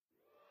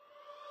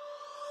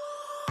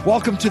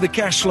Welcome to the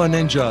Cashflow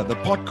Ninja, the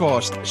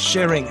podcast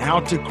sharing how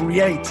to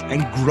create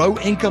and grow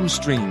income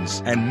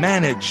streams and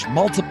manage,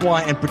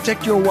 multiply, and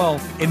protect your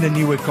wealth in the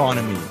new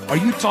economy. Are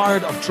you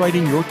tired of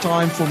trading your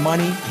time for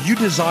money? Do you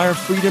desire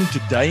freedom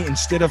today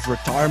instead of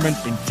retirement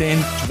in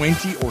 10,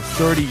 20, or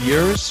 30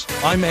 years?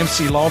 I'm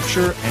MC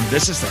Laubscher, and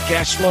this is the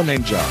Cashflow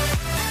Ninja.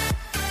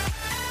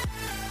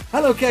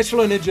 Hello,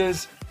 Cashflow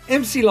Ninjas.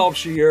 MC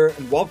Laubscher here,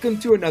 and welcome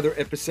to another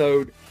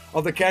episode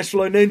of the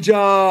Cashflow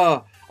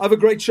Ninja. I have a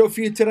great show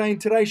for you today. In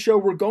today's show,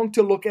 we're going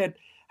to look at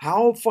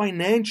how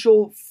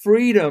financial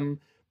freedom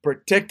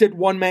protected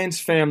one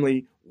man's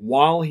family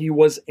while he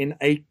was in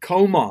a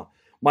coma.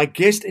 My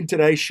guest in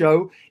today's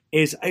show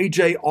is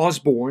AJ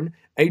Osborne.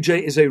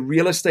 AJ is a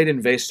real estate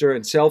investor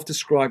and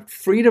self-described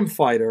freedom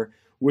fighter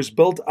who has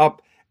built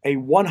up a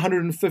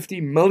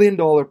 $150 million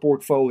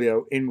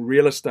portfolio in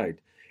real estate.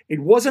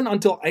 It wasn't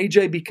until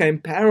AJ became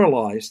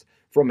paralyzed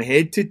from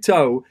head to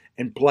toe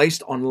and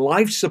placed on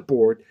life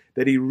support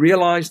that he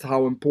realized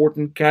how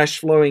important cash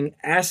flowing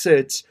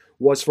assets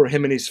was for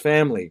him and his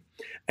family.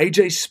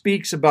 AJ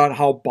speaks about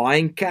how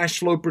buying cash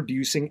flow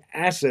producing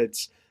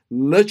assets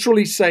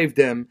literally saved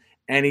him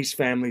and his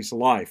family's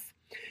life.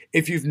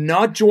 If you've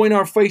not joined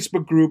our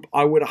Facebook group,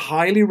 I would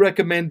highly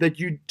recommend that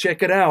you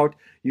check it out.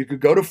 You could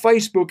go to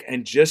Facebook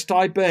and just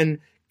type in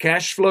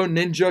Cashflow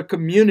Ninja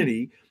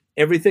Community.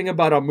 Everything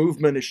about our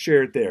movement is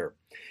shared there.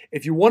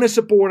 If you want to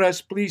support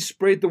us, please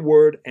spread the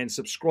word and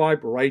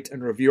subscribe, rate,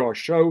 and review our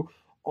show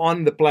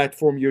on the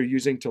platform you're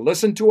using to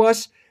listen to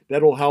us.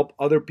 That will help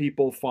other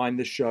people find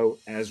the show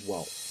as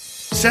well.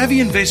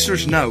 Savvy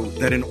investors know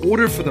that in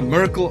order for the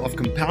miracle of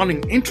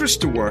compounding interest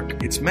to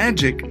work, its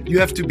magic, you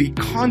have to be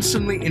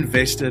constantly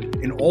invested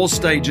in all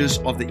stages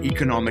of the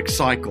economic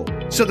cycle.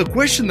 So the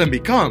question then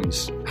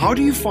becomes, how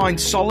do you find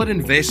solid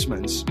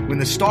investments when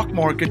the stock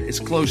market is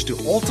close to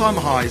all-time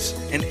highs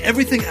and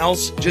everything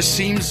else just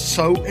seems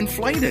so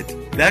inflated?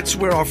 That's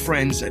where our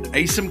friends at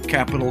ASIM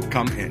Capital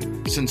come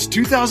in. Since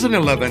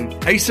 2011,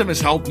 ASIM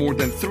has helped more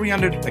than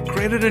 300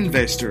 accredited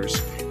investors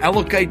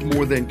allocate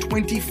more than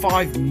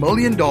 $25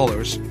 million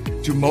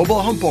to mobile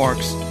home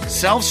parks,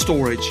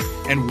 self-storage,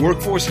 and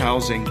workforce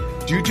housing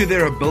due to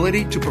their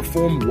ability to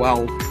perform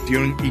well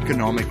during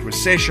economic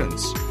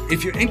recessions.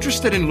 If you're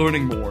interested in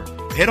learning more,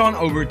 head on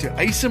over to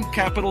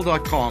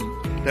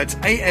asimcapital.com. That's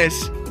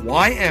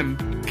ASYM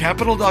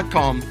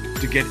capital.com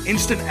to get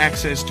instant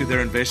access to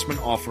their investment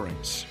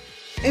offerings.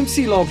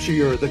 MC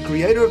Laubscher, the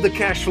creator of the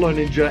Cashflow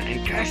Ninja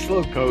and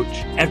Cashflow Coach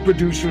at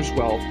Producers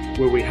Wealth,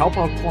 where we help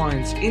our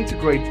clients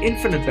integrate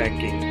infinite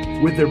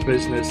banking with their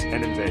business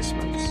and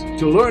investments.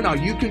 To learn how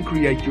you can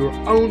create your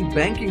own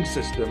banking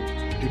system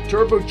to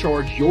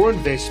turbocharge your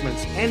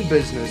investments and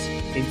business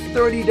in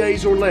 30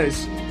 days or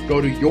less,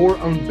 go to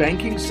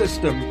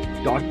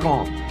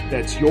yourownbankingsystem.com.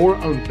 That's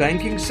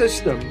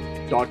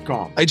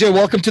yourownbankingsystem.com. AJ,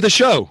 welcome to the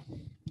show.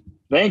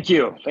 Thank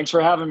you. Thanks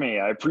for having me.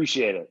 I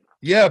appreciate it.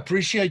 Yeah,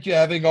 appreciate you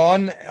having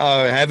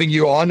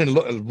you on,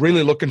 and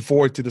really looking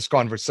forward to this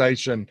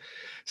conversation.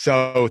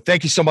 So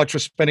thank you so much for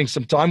spending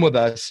some time with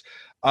us.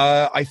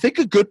 I think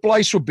a good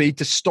place would be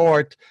to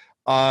start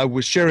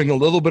with sharing a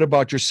little bit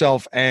about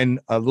yourself and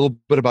a little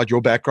bit about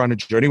your background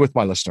and journey with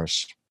my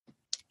listeners.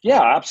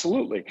 Yeah,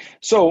 absolutely.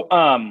 So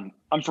I'm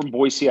from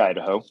Boise,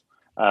 Idaho.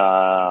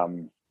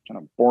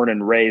 Kind of born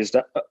and raised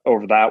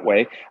over that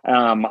way.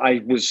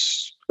 I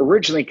was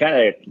originally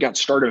kind of got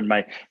started in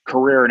my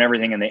career and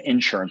everything in the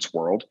insurance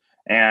world.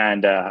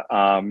 And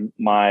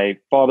my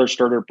father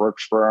started a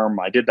brokerage firm.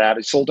 I did that.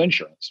 I sold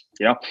insurance,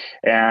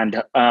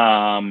 and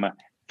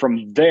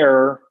from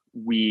there,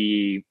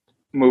 we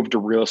moved to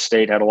real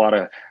estate, had a lot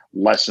of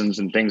lessons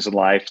and things in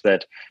life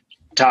that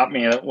taught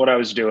me that what I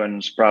was doing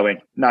was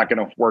probably not going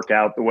to work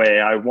out the way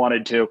I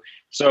wanted to.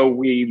 So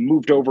we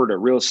moved over to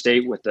real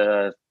estate with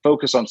a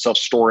focus on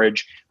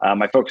self-storage.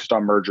 I focused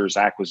on mergers,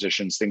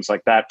 acquisitions, things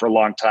like that for a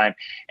long time,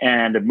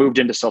 and moved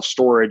into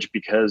self-storage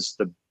because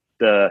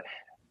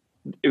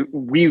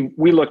we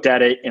looked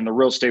at it in the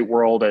real estate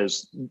world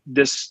as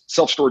this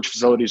self-storage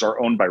facilities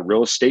are owned by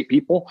real estate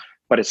people,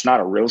 but it's not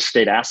a real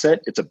estate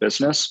asset, it's a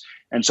business.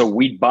 And so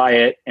we'd buy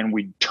it and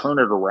we'd turn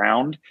it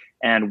around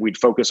and we'd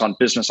focus on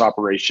business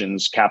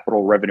operations,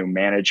 capital revenue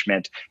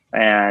management,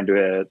 and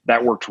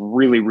that worked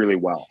really, really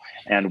well.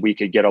 And we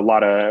could get a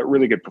lot of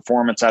really good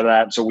performance out of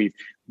that. So we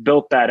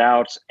built that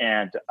out,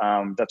 and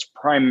that's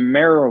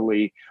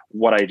primarily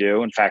what I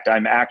do. In fact, I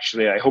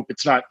hope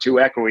it's not too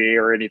echoey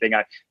or anything.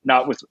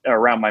 Not with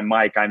around my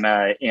mic. I'm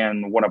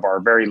in one of our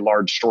very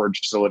large storage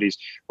facilities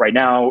right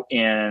now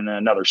in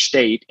another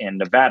state in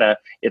Nevada.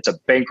 It's a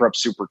bankrupt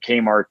Super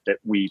Kmart that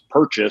we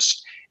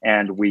purchased,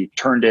 and we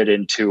turned it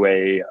into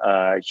a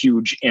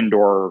huge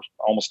indoor,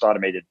 almost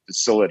automated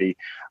facility.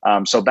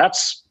 So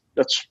that's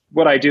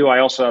what I do. I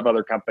also have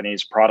other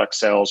companies, product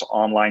sales,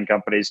 online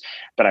companies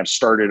that I've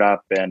started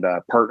up and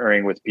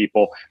partnering with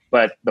people.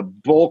 But the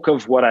bulk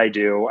of what I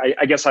do,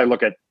 I guess I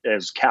look at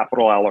as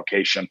capital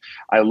allocation.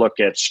 I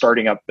look at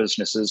starting up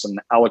businesses and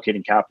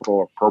allocating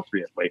capital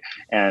appropriately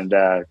and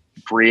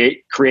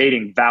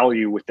creating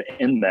value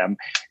within them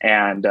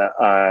and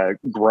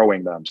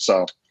growing them.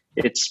 So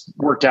it's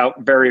worked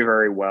out very,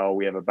 very well.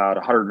 We have about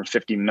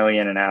 150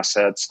 million in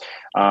assets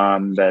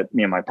that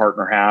me and my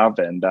partner have,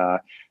 and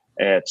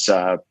it's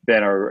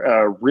been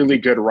a really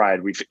good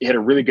ride. We've hit a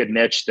really good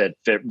niche that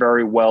fit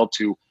very well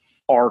to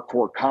our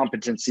core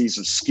competencies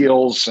and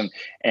skills,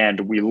 and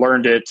we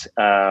learned it,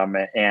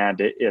 and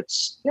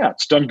it's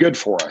done good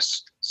for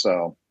us.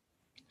 So.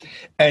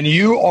 And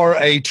you are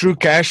a true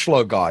cash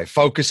flow guy,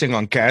 focusing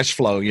on cash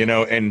flow,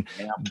 and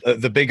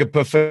the big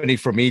epiphany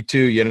for me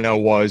too,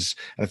 was,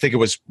 I think it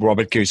was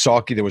Robert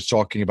Kiyosaki that was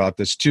talking about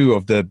this too,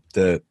 of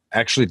the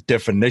actually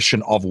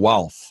definition of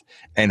wealth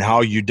and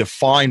how you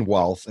define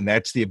wealth. And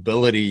that's the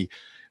ability,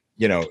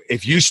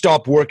 if you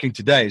stop working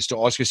today, is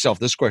to ask yourself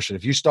this question: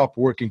 if you stop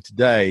working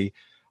today,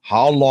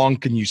 how long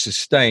can you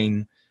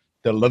sustain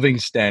the living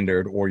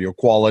standard or your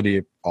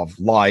quality of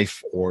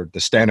life or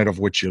the standard of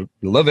which you're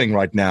living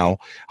right now?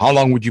 How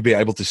long would you be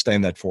able to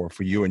sustain that for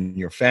you and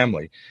your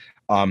family?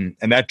 And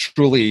that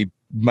truly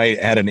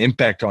had an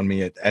impact on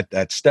me at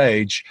that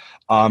stage.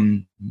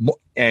 And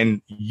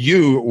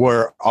you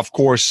were, of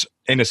course,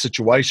 in a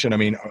situation,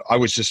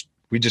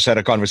 we just had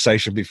a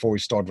conversation before we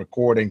started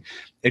recording.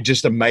 It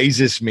just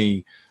amazes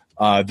me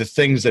the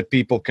things that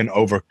people can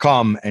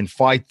overcome and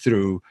fight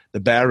through, the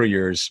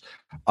barriers,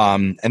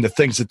 and the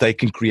things that they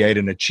can create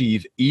and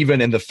achieve,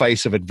 even in the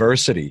face of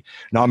adversity.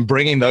 Now, I'm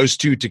bringing those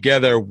two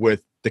together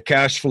with the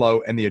cash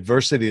flow and the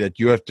adversity that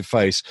you have to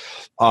face.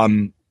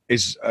 Can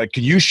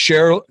you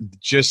share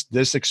just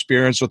this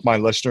experience with my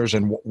listeners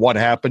and what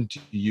happened to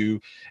you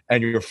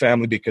and your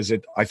family? Because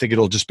I think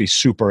it'll just be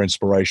super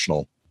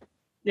inspirational.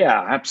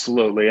 Yeah,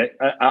 absolutely.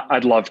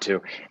 I'd love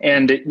to.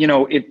 And,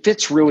 it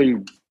fits really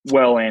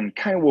well in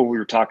kind of what we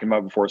were talking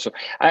about before. So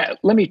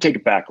let me take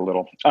it back a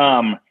little.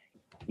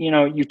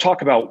 You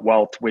talk about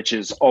wealth, which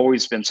has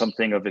always been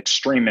something of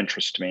extreme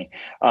interest to me.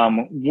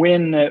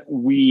 When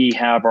we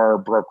have our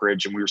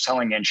brokerage and we were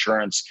selling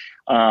insurance,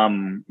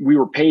 we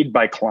were paid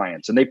by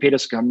clients and they paid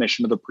us a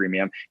commission of the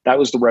premium. That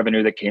was the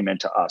revenue that came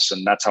into us.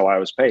 And that's how I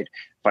was paid.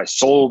 If I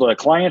sold a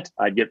client,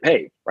 I'd get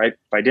paid, right?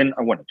 If I didn't,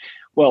 I wouldn't.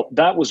 Well,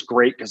 that was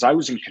great because I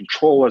was in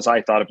control as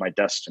I thought of my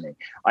destiny.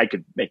 I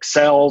could make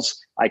sales,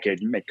 I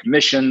could make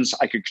commissions,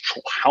 I could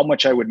control how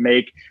much I would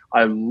make.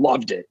 I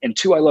loved it. And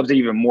two, I loved it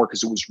even more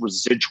because it was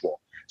residual.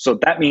 So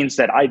that means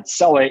that I'd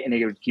sell it and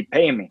it would keep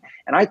paying me.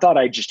 And I thought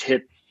I just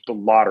hit the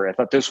lottery. I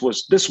thought this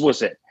was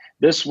it.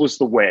 This was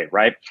the way,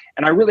 right?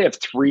 And I really have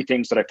three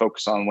things that I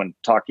focus on when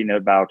talking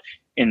about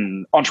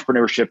in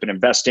entrepreneurship and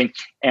investing,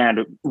 and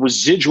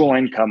residual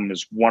income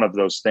is one of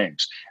those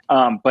things.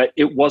 But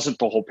it wasn't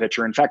the whole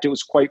picture. In fact, it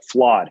was quite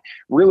flawed.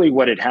 Really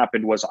what had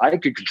happened was I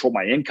could control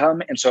my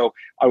income. And so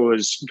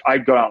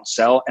I'd go out and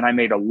sell and I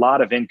made a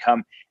lot of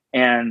income.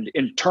 And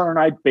in turn,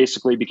 I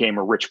basically became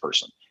a rich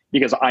person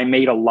because I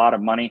made a lot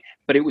of money,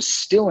 but it was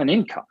still an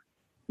income.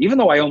 Even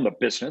though I owned the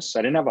business,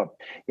 I didn't have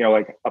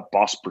a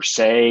boss per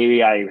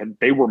se.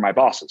 They were my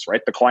bosses,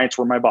 right? The clients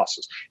were my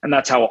bosses. And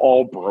that's how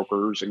all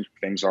brokers and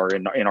things are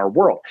in our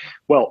world.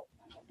 Well,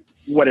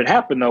 what had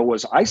happened though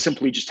was I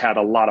simply just had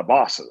a lot of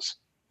bosses.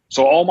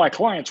 So all my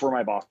clients were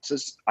my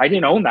bosses. I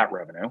didn't own that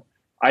revenue.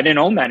 I didn't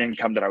own that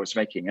income that I was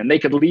making, and they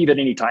could leave at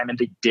any time, and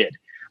they did.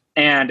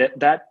 And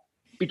that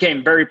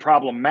became very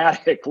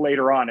problematic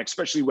later on,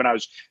 especially when I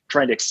was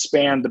trying to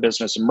expand the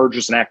business and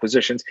mergers and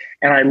acquisitions.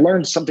 And I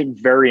learned something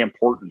very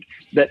important,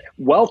 that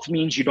wealth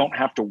means you don't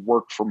have to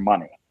work for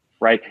money,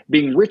 right?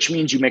 Being rich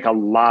means you make a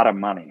lot of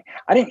money.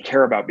 I didn't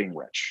care about being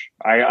rich.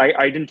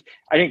 I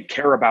didn't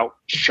care about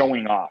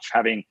showing off,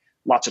 having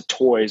lots of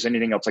toys,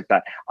 anything else like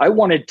that. I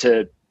wanted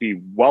to be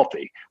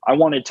wealthy. I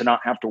wanted to not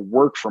have to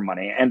work for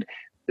money. And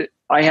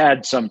I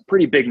made some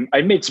pretty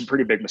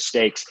big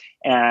mistakes,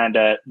 and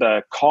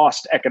the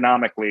cost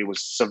economically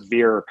was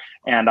severe,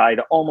 and I'd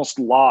almost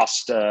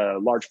lost a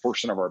large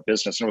portion of our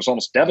business, and it was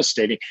almost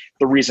devastating.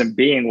 The reason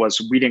being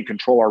was we didn't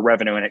control our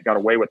revenue and it got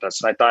away with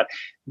us. And I thought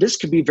this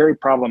could be very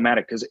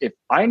problematic, because if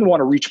I want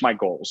to reach my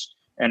goals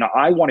and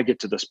I want to get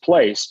to this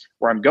place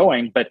where I'm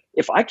going, but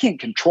if I can't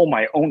control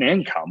my own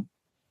income,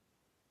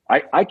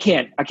 I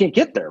can't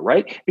get there,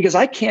 right? Because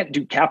I can't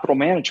do capital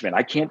management.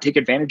 I can't take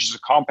advantages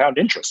of compound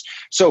interest.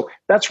 So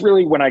that's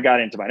really when I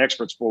got into my next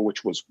principle,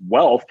 which was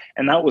wealth.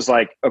 And that was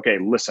like, okay,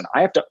 listen,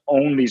 I have to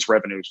own these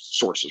revenue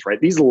sources, right?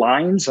 These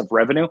lines of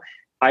revenue,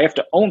 I have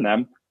to own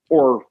them,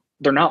 or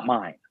they're not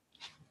mine.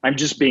 I'm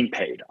just being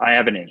paid. I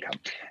have an income.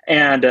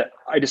 And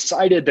I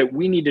decided that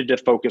we needed to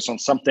focus on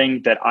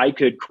something that I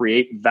could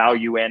create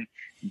value in.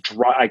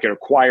 I could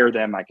acquire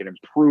them. I could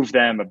improve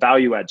them, a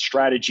value add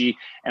strategy.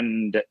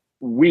 And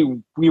we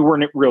were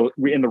in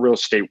the real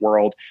estate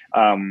world.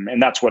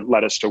 And that's what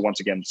led us to, once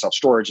again,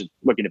 self-storage and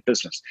looking at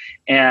business.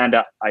 And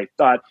I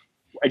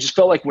just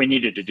felt like we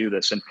needed to do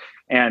this.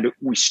 And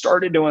we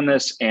started doing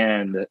this,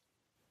 and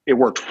it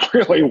worked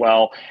really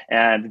well.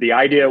 And the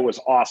idea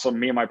was awesome.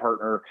 Me and my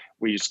partner,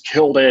 we just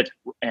killed it.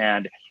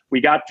 And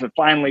we got to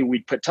finally, we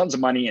put tons of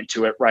money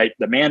into it, right?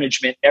 The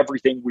management,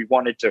 everything. We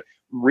wanted to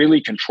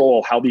really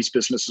control how these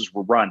businesses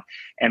were run.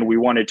 And we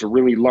wanted to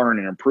really learn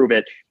and improve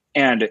it.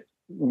 And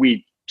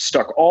we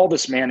stuck all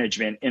this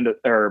management into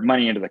or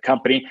money into the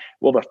company.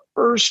 Well, the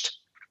first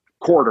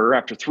quarter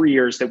after 3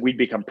 years that we'd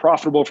become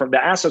profitable from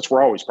the assets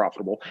were always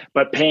profitable,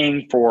 but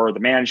paying for the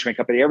management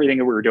company, everything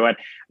that we were doing,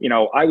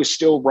 I was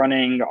still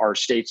running our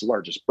state's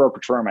largest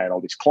brokerage firm. I had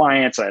all these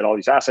clients, I had all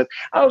these assets.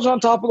 I was on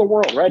top of the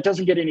world, right? It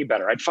doesn't get any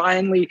better. I had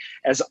finally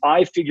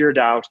figured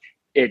out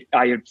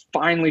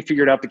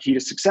the key to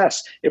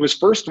success. It was,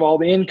 first of all,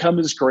 the income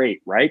is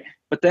great, right?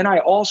 But then I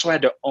also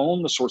had to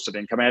own the source of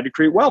income. I had to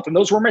create wealth. And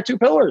those were my two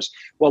pillars.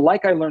 Well,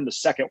 like I learned the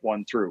second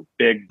one through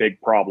big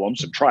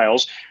problems and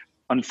trials.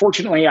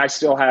 Unfortunately, I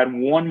still had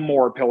one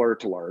more pillar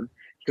to learn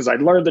because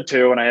I'd learned the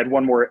two and I had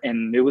one more,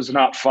 and it was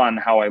not fun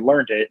how I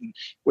learned it,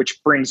 which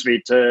brings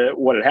me to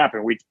what had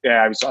happened.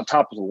 I was on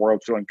top of the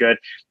world, feeling good,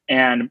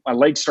 and my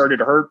legs started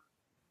to hurt.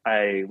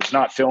 I was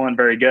not feeling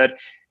very good.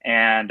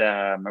 And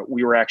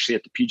we were actually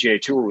at the PGA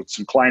Tour with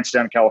some clients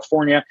down in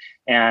California,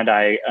 and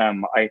I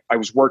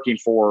was working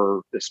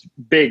for this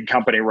big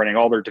company running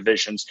all their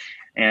divisions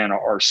in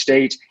our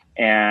state,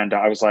 and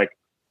I was like,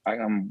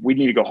 we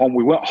need to go home.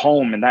 We went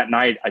home, and that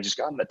night I just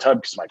got in the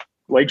tub because my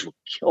legs were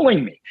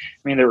killing me.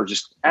 I mean, they were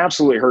just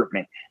absolutely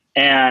hurting me.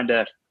 And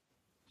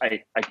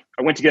I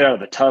went to get out of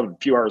the tub. A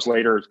few hours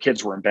later,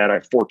 kids were in bed. I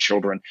have 4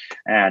 children,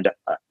 and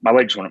my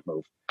legs wouldn't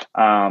move.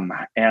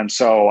 And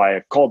so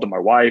I called to my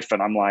wife,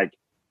 and I'm like,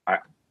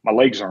 my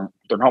legs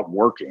they're not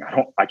working.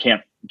 I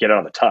can't get out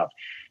of the tub.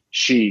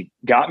 She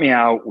got me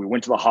out. We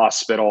went to the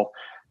hospital.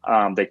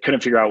 They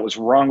couldn't figure out what was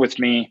wrong with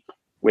me.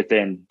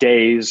 Within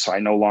days, I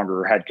no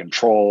longer had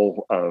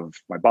control of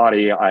my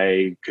body.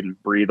 I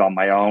couldn't breathe on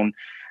my own.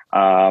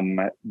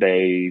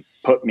 They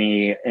put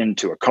me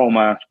into a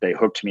coma. They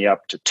hooked me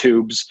up to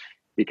tubes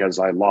because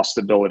I lost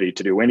the ability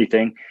to do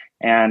anything.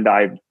 And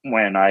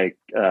when I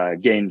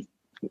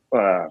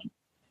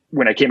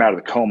came out of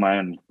the coma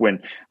and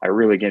when I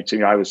really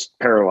I was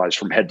paralyzed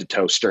from head to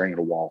toe, staring at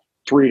a wall.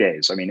 3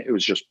 days. I mean, it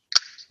was just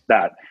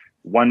that.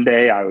 One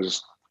day I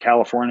was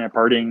California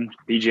partying,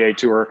 PGA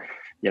Tour,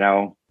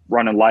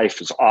 running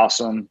life is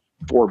awesome.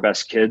 4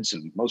 best kids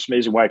and most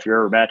amazing wife you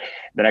ever met.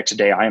 The next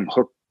day I am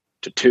hooked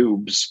to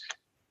tubes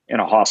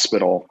in a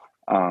hospital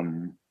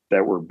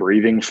that were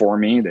breathing for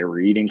me. They were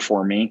eating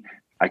for me.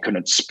 I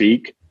couldn't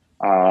speak.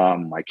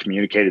 I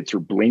communicated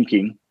through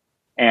blinking.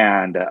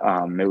 And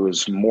it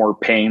was more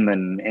pain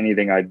than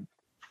anything I'd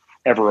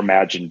ever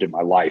imagined in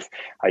my life.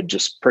 I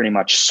just pretty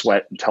much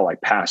sweat until I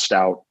passed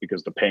out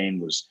because the pain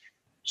was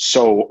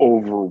so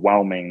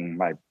overwhelming.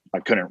 I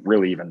couldn't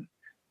really even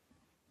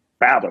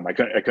fathom. I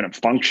couldn't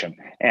function.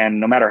 And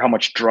no matter how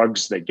much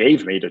drugs they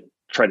gave me to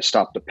try to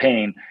stop the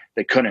pain,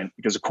 they couldn't,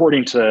 because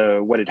according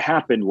to what had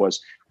happened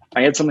was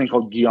I had something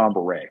called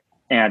Guillain-Barré.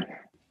 And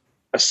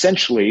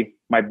essentially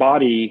my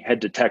body had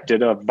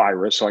detected a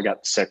virus. So I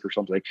got sick or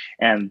something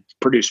and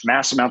produced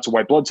mass amounts of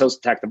white blood cells,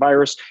 attacked the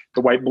virus.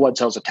 The white blood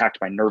cells attacked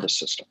my nervous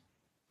system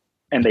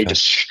and they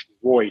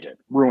destroyed it,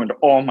 ruined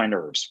all my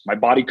nerves. My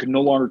body could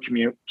no longer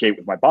communicate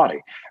with my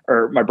body,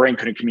 or my brain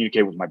couldn't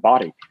communicate with my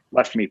body,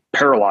 left me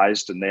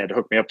paralyzed, and they had to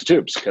hook me up to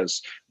tubes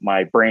because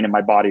my brain and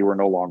my body were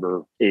no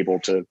longer able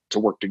to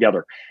work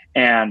together.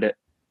 And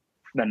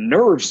the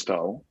nerves,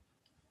 though,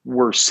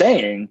 were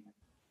saying,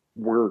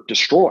 we're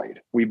destroyed.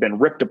 We've been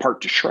ripped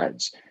apart to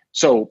shreds.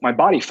 So my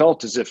body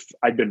felt as if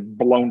I'd been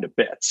blown to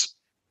bits,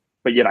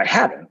 but yet I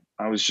hadn't.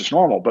 I was just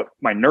normal, but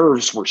my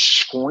nerves were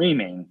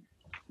screaming,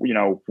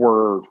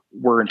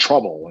 we're in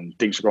trouble and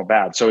things are going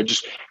bad. So it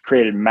just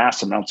created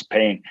mass amounts of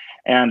pain.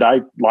 And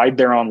I lied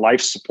there on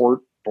life support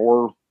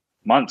for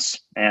months.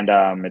 And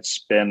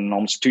it's been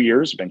almost 2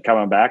 years, been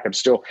coming back. I'm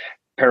still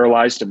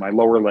paralyzed in my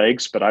lower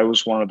legs, but I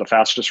was one of the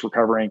fastest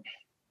recovering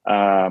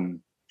I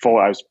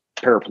was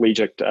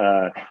paraplegic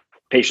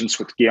patients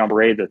with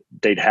Guillain-Barré that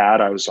they'd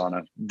had. I was on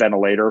a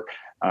ventilator,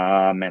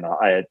 and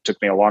it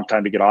took me a long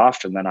time to get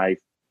off. And then I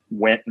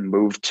went and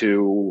moved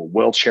to a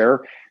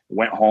wheelchair,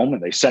 went home,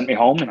 and they sent me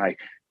home, and I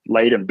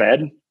laid in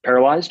bed,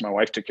 paralyzed. My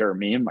wife took care of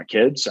me and my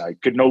kids. I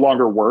could no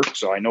longer work.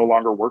 So I no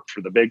longer worked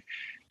for the big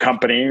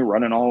company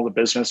running all the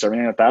business,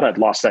 everything like that. I'd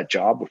lost that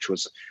job, which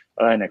was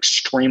an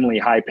extremely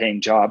high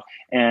paying job,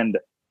 and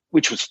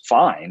which was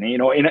fine.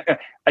 And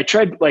I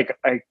tried, like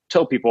I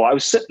tell people, I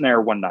was sitting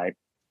there one night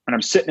and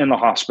I'm sitting in the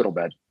hospital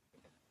bed,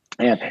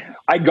 and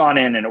I'd gone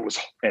in and it was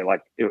it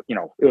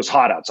was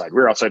hot outside. We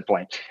were outside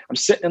playing. I'm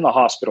sitting in the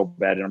hospital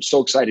bed and I'm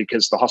so excited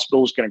because the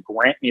hospital was going to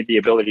grant me the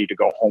ability to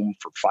go home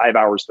for 5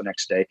 hours the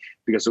next day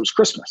because it was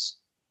Christmas.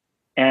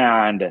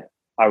 And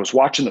I was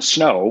watching the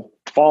snow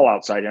fall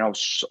outside and I was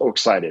so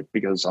excited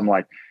because I'm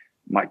like,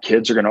 my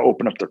kids are going to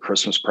open up their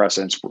Christmas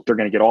presents. They're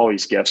going to get all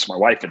these gifts. My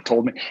wife had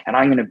told me, and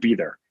I'm going to be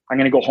there. I'm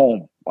going to go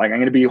home. Like, I'm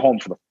going to be home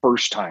for the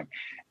first time.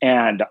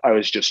 And I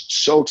was just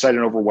so excited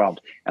and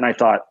overwhelmed. And I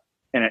thought,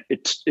 and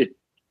it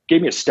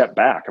gave me a step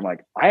back. I'm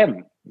like, I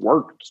haven't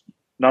worked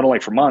not only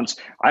for months.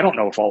 I don't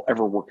know if I'll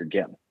ever work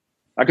again.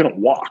 I couldn't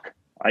walk.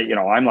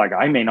 I'm like,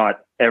 I may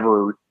not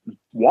ever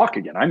walk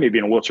again. I may be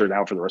in a wheelchair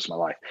now for the rest of my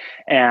life.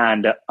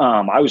 And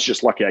I was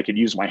just lucky I could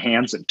use my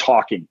hands and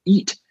talk and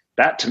eat.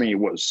 That to me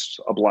was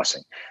a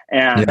blessing.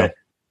 And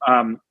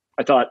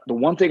I thought the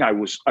one thing I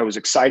was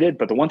excited,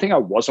 but the one thing I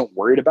wasn't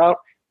worried about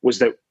was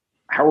that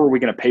how are we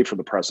going to pay for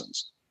the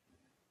presents?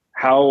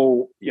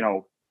 How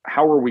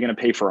are we going to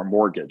pay for our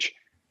mortgage?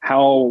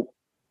 How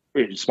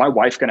is my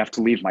wife going to have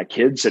to leave my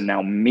kids and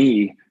now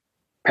me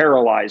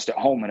paralyzed at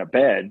home in a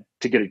bed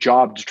to get a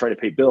job to try to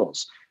pay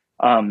bills?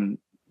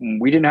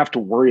 We didn't have to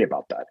worry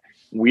about that.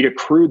 We'd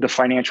accrued the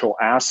financial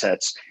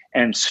assets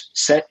and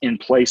set in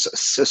place a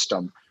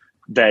system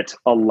that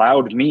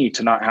allowed me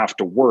to not have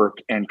to work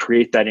and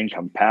create that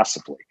income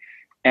passively.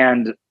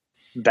 And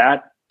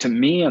that, to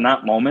me, in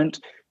that moment,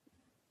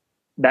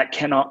 that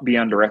cannot be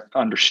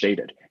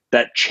understated.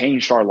 That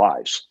changed our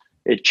lives.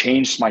 It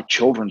changed my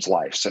children's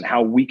lives and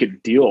how we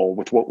could deal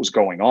with what was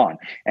going on,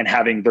 and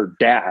having their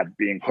dad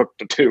being hooked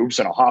to tubes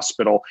in a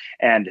hospital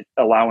and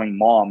allowing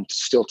mom to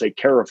still take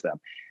care of them.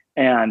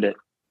 And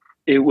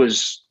it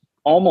was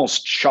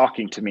almost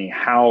shocking to me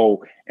how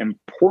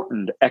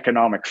important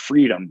economic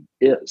freedom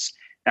is.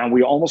 And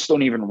we almost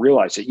don't even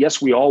realize it. Yes,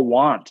 we all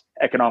want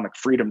economic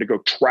freedom to go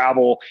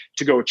travel,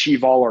 to go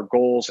achieve all our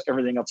goals,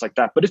 everything else like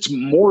that. But it's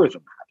more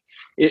than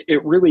that.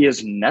 It really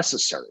is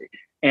necessary.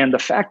 And the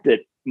fact that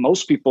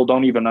most people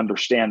don't even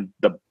understand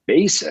the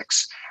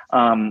basics,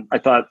 I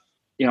thought,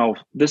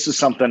 this is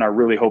something I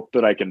really hope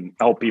that I can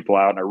help people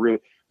out. And I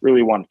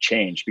really want to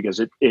change, because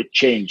it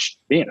changed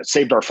me and it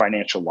saved our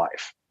financial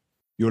life.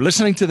 You're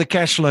listening to The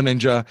Cashflow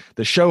Ninja,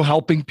 the show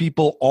helping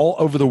people all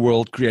over the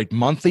world create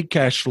monthly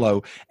cash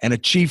flow and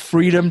achieve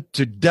freedom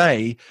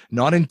today,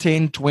 not in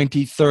 10,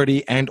 20,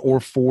 30, and or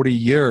 40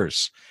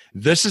 years.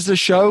 This is the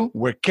show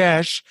where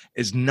cash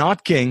is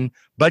not king,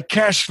 but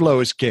cash flow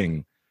is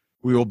king.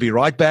 We will be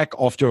right back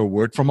after a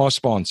word from our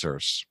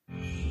sponsors.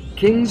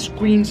 Kings,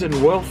 queens, and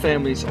royal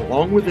families,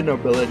 along with the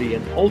nobility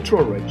and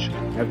ultra-rich,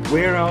 have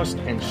warehoused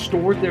and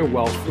stored their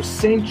wealth for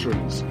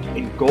centuries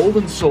in gold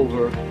and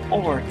silver,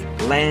 art,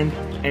 land,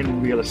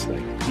 and real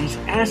estate. These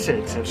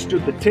assets have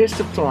stood the test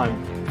of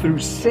time through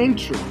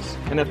centuries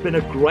and have been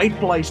a great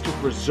place to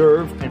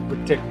preserve and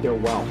protect their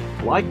wealth.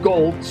 Like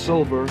gold,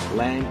 silver,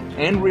 land,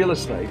 and real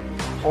estate,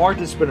 art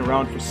has been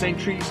around for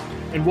centuries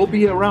and will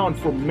be around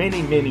for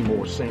many, many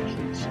more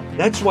centuries.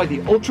 That's why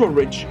the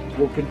ultra-rich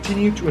will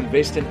continue to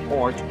invest in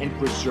art and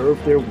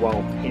preserve their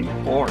wealth in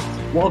art.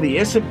 While the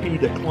S&P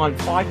declined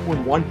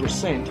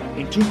 5.1%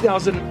 in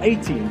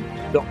 2018,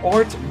 the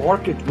art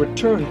market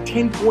returned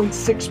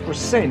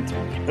 10.6%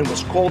 and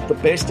was called the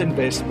best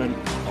investment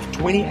of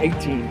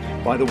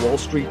 2018 by the Wall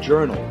Street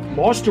Journal.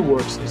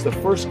 Masterworks is the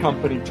first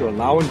company to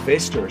allow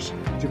investors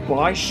to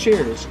buy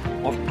shares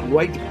of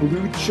great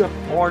blue chip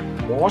art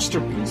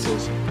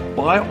masterpieces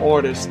by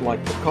artists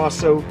like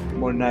Picasso,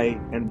 Monet,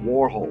 and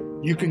Warhol.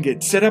 You can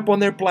get set up on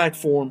their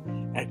platform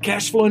at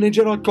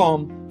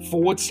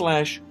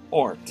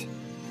cashflowninja.com/art.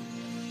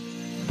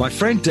 My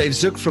friend Dave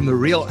Zook from The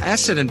Real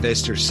Asset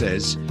Investor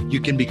says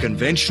you can be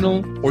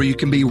conventional or you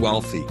can be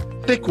wealthy.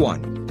 Pick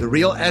one. The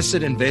Real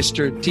Asset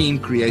Investor team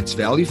creates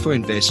value for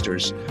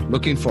investors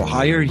looking for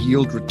higher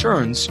yield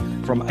returns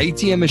from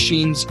ATM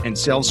machines and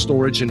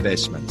self-storage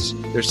investments.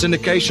 Their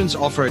syndications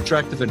offer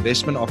attractive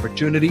investment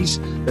opportunities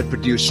that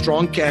produce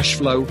strong cash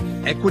flow,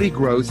 equity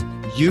growth,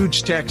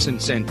 huge tax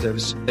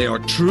incentives. They are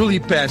truly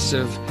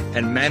passive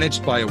and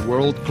managed by a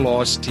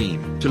world-class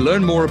team. To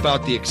learn more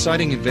about the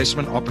exciting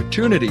investment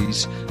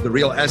opportunities the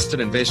Real Asset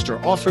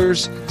Investor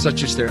offers,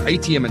 such as their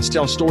ATM and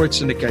self-storage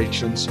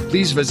syndications,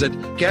 please visit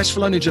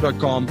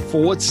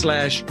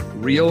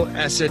cashflowninja.com/Real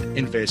Asset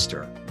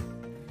Investor.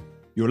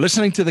 You're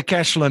listening to The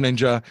Cashflow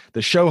Ninja,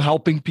 the show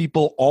helping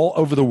people all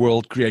over the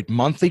world create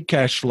monthly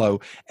cash flow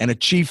and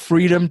achieve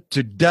freedom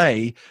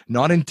today,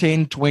 not in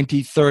 10,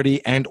 20,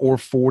 30, and or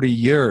 40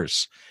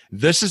 years.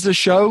 This is the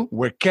show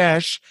where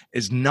cash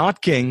is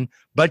not king,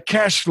 but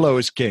cash flow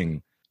is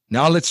king.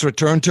 Now let's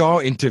return to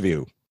our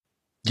interview.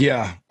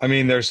 Yeah, I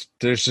mean, there's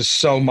just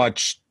so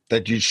much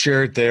that you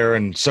shared there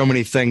and so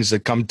many things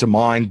that come to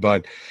mind,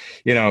 but,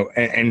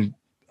 and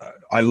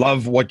I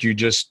love what you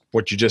just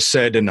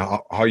said and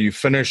how you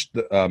finished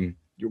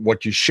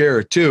what you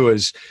shared too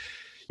is,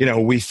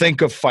 we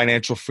think of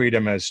financial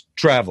freedom as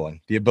traveling,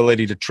 the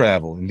ability to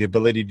travel and the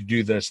ability to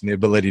do this and the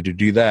ability to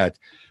do that.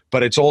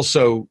 But it's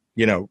also,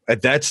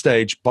 at that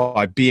stage,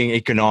 by being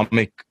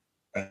economically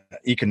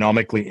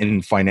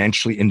and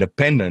financially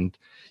independent,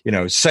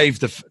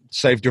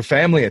 saved your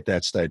family at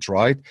that stage,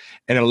 right?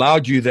 And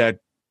allowed you that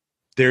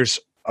there's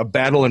a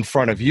battle in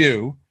front of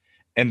you,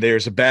 and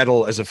there's a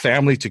battle as a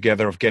family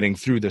together of getting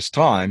through this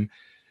time.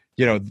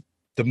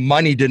 The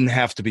money didn't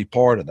have to be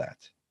part of that.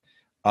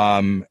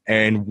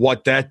 And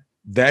what that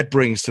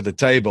brings to the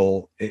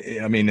table,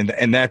 I mean,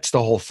 and that's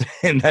the whole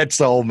thing, that's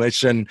the whole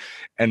mission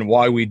and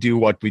why we do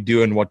what we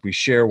do and what we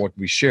share,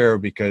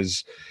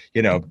 because,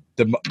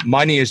 the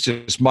money is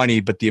just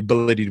money, but the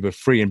ability to be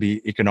free and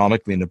be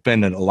economically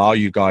independent allow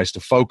you guys to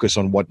focus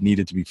on what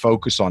needed to be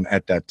focused on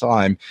at that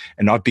time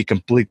and not be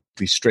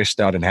completely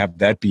stressed out and have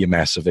that be a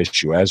massive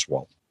issue as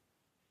well.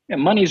 Yeah,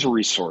 money is a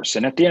resource.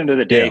 And at the end of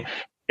the day,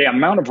 The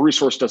amount of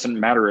resource doesn't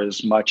matter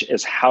as much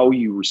as how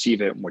you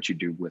receive it and what you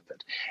do with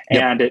it.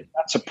 Yep. And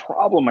that's a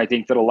problem, I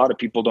think, that a lot of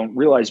people don't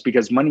realize,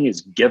 because money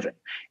is given,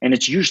 and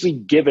it's usually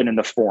given in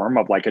the form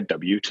of like a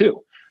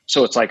W-2.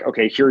 So it's like,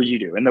 okay, here you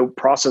do. And the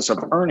process of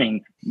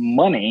earning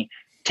money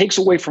takes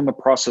away from the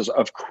process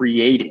of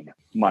creating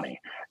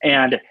money.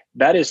 And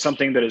that is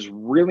something that is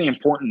really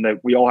important that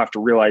we all have to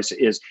realize,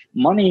 is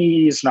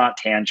money is not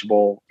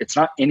tangible. It's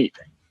not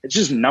anything. It's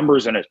just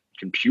numbers in a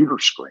computer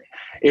screen.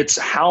 It's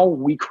how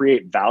we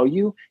create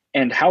value,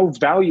 and how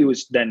value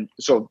is then,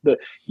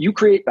 you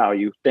create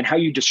value, then how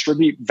you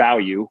distribute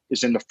value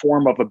is in the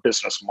form of a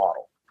business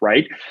model,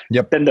 right?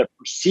 Yep. Then the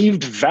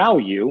perceived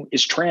value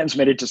is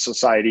transmitted to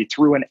society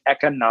through an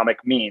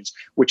economic means,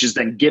 which is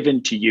then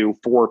given to you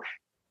for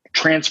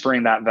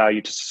transferring that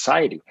value to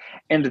society.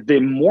 And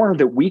the more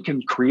that we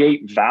can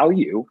create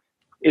value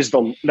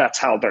that's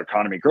how the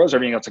economy grows,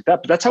 everything else like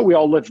that. But that's how we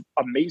all live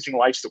amazing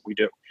lives that we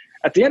do.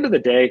 At the end of the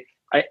day,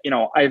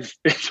 I've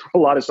been through a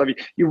lot of stuff.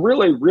 You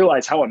really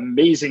realize how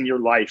amazing your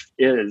life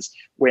is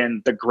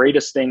when the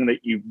greatest thing that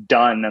you've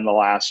done in the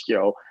last,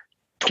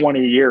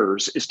 20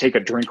 years is take a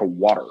drink of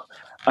water.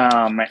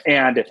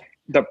 And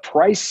the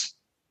price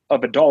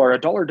of a dollar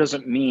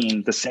doesn't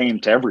mean the same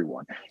to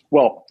everyone.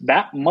 Well,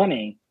 that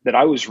money that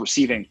I was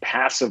receiving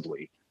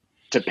passively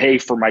to pay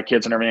for my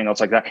kids and everything else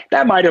like that,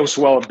 that might as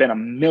well have been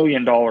 $1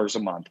 million a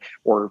month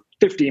or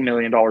 $50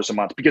 million a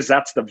month, because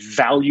that's the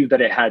value that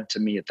it had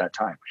to me at that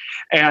time.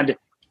 And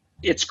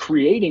it's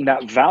creating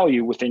that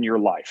value within your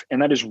life.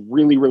 And that is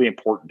really, really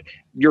important.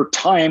 Your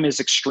time is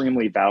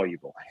extremely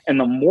valuable. And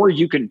the more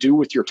you can do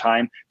with your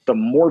time, the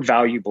more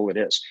valuable it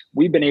is.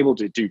 We've been able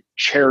to do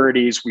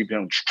charities. We've been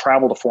able to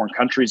travel to foreign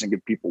countries and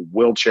give people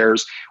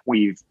wheelchairs.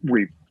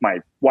 My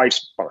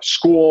wife's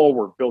school,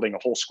 we're building a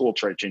whole school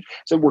trade.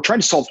 So we're trying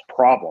to solve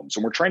problems,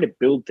 and we're trying to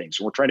build things,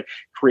 and we're trying to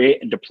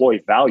create and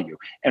deploy value.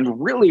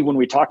 And really, when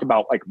we talk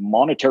about like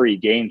monetary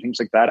gain, things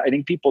like that, I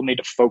think people need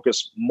to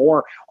focus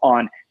more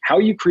on how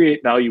you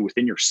create value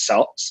within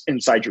yourself,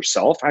 inside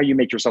yourself, how you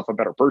make yourself a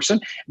better person,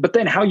 but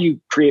then how you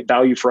create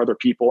value for other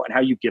people and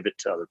how you give it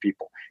to other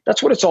people.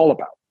 That's what it's all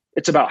about.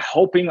 It's about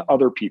helping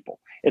other people.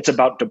 It's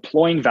about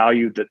deploying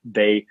value that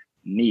they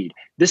need.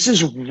 This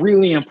is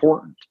really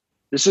important.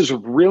 This is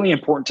really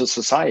important to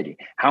society,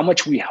 how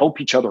much we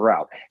help each other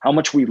out, how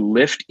much we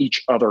lift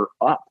each other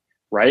up,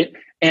 right?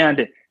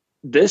 And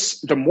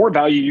the more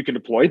value you can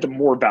deploy, the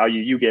more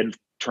value you get in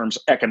terms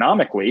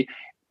economically,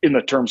 in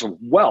the terms of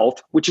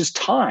wealth, which is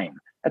time.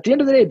 At the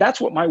end of the day, that's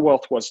what my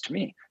wealth was to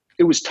me.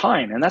 It was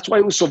time. And that's why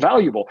it was so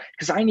valuable,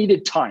 because I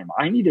needed time.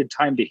 I needed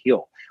time to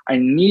heal. I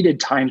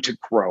needed time to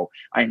grow.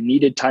 I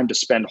needed time to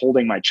spend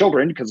holding my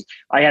children, because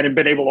I hadn't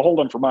been able to hold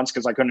them for months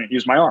because I couldn't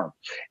use my arm.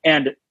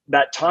 And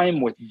that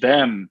time with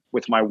them,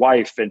 with my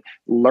wife, and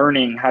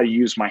learning how to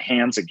use my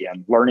hands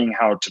again, learning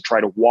how to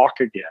try to walk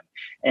again,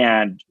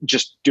 and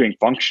just doing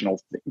functional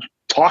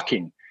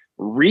talking,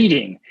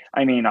 reading.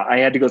 I mean, I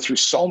had to go through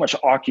so much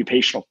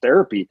occupational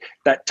therapy.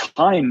 That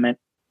time meant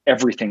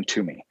everything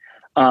to me.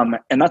 And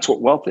that's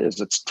what wealth is.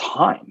 It's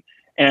time.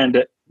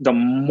 And the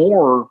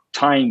more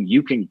time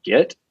you can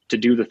get to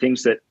do the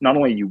things that not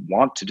only you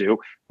want to do,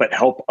 but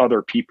help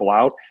other people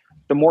out,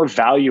 the more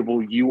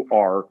valuable you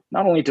are,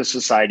 not only to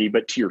society,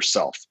 but to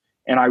yourself.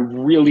 And I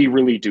really,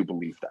 really do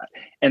believe that.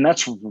 And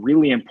that's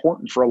really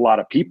important for a lot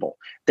of people.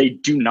 They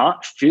do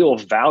not feel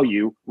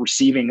value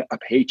receiving a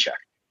paycheck.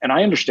 And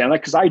I understand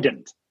that, because I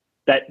didn't.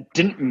 That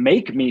didn't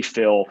make me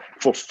feel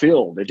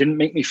fulfilled. It didn't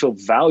make me feel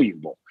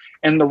valuable.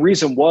 And the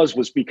reason was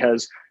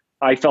because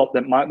I felt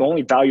that the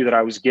only value that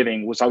I was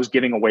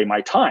giving away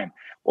my time.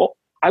 Well,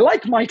 I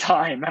like my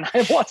time, and I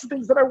have lots of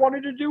things that I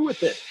wanted to do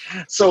with it.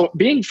 So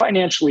being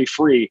financially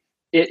free,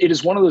 it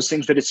is one of those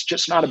things that it's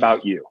just not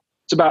about you.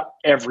 It's about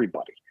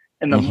everybody.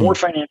 And the more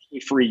financially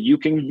free you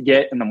can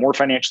get, and the more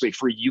financially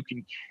free you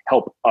can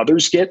help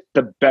others get,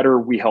 the better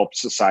we help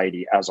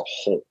society as a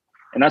whole.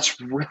 And that's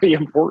really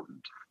important.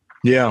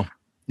 Yeah.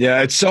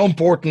 Yeah. It's so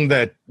important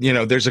that,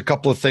 there's a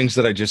couple of things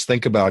that I just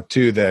think about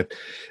too, that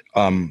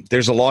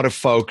there's a lot of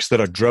folks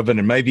that are driven,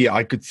 and maybe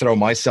I could throw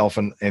myself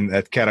in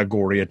that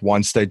category at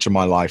one stage of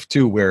my life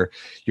too, where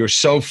you're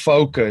so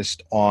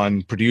focused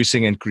on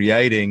producing and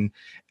creating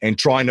and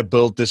trying to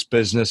build this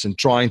business and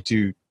trying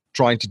to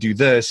do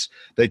this,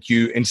 that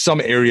you, in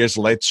some areas,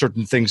 let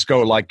certain things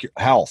go, like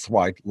health,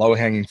 right?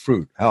 Low-hanging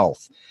fruit,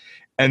 health.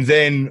 And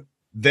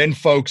then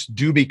folks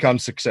do become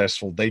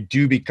successful. They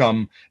do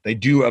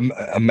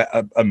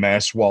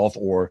amass wealth,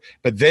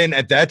 but then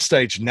at that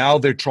stage, now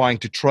they're trying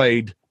to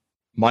trade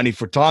money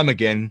for time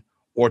again,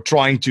 or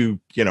trying to,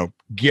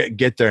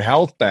 get their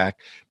health back.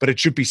 But it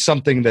should be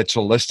something that's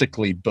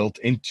holistically built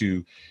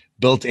into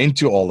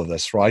all of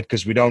this, right?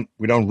 Because we don't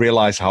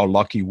realize how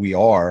lucky we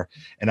are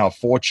and how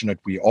fortunate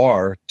we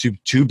are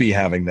to be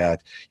having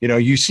that.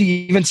 You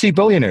even see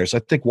billionaires. I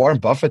think Warren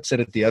Buffett said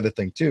it the other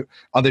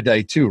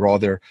day too,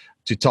 rather,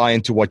 to tie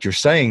into what you're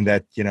saying,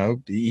 that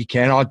he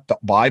cannot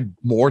buy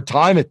more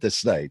time at this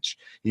stage.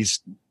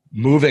 He's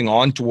moving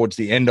on towards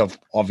the end of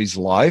his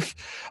life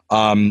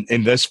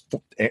in this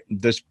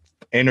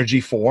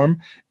energy form,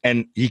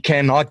 and he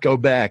cannot go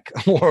back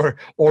or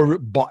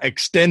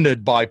extend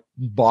it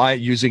by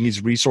using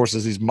his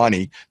resources, his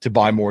money to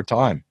buy more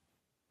time.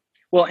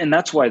 Well, and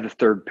that's why the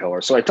third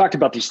pillar. So I talked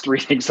about these three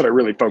things that I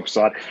really focus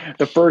on.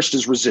 The first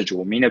is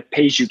residual, meaning it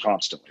pays you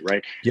constantly,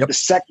 right? Yep. The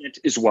second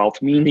is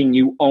wealth, meaning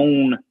you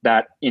own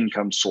that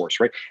income source,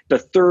 right? The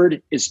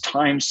third is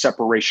time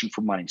separation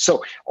from money.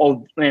 So,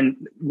 and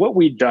what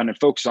we've done and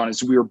focused on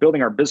is we were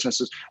building our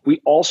businesses. We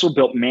also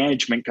built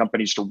management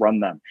companies to run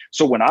them.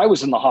 So when I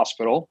was in the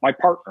hospital, my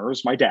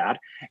partners, my dad,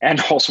 and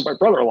also my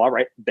brother-in-law,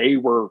 right?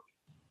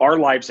 Our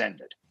lives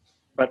ended,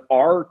 but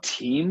our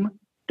team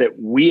that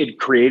we had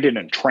created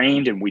and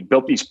trained, and we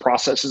built these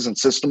processes and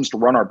systems to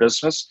run our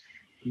business,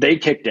 they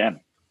kicked in.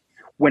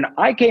 When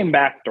I came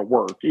back to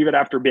work, even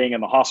after being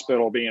in the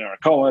hospital, being in a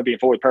coma, being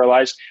fully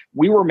paralyzed,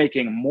 we were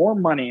making more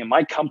money, and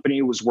my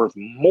company was worth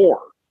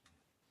more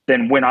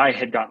than when I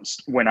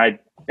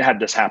had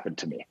this happen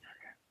to me.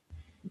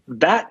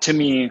 That to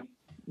me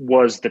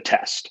was the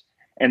test.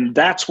 And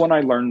that's when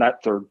I learned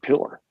that third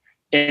pillar.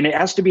 And it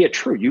has to be a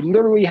true. You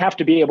literally have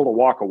to be able to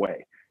walk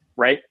away,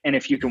 right? And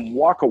if you can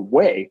walk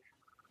away,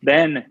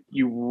 then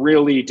you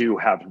really do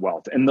have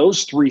wealth. And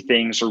those three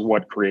things are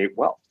what create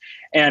wealth.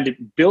 And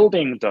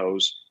building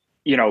those,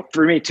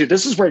 for me too,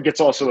 this is where it gets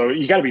also,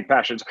 you got to be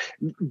passionate.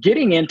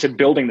 Getting into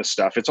building the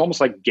stuff, it's almost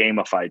like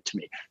gamified to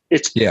me.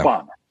 It's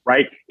fun,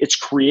 right? It's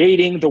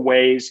creating the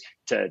ways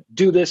to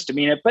do this, to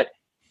mean it, but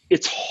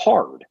it's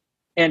hard.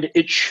 And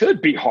it should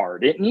be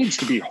hard. It needs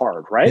to be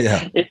hard, right?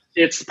 Yeah.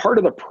 It's part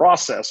of the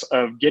process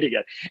of getting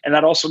it. And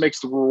that also makes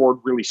the reward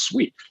really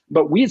sweet.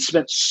 But we had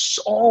spent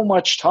so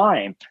much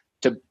time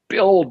to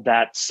build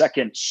that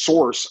second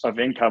source of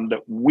income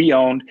that we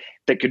owned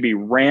that could be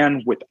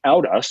ran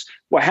without us.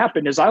 What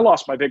happened is I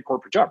lost my big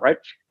corporate job, right?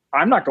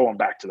 I'm not going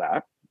back to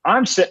that.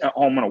 I'm sitting at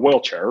home in a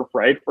wheelchair,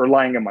 right? Or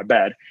lying in my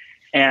bed.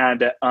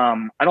 And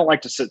I don't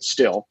like to sit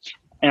still.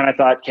 And I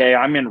thought, okay,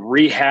 I'm in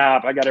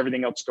rehab. I got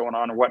everything else going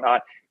on and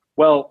whatnot.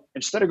 Well,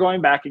 instead of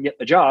going back and getting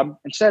the job,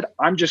 instead,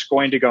 I'm just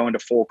going to go into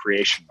full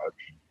creation mode.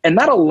 And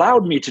that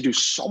allowed me to do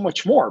so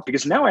much more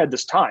because now I had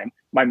this time.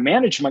 My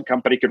management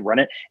company could run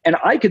it, and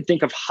I could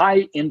think of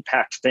high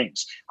impact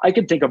things. I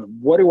could think of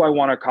what do I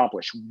want to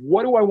accomplish?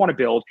 What do I want to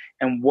build?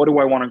 And what do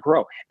I want to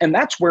grow? And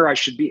that's where I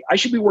should be. I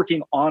should be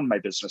working on my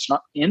business,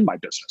 not in my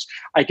business.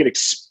 I could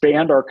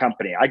expand our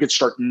company. I could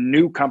start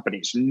new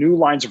companies, new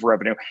lines of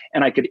revenue,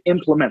 and I could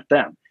implement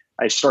them.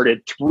 I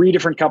started 3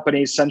 different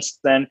companies since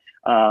then,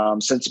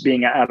 since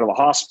being out of the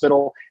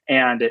hospital,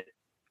 and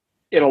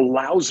it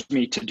allows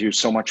me to do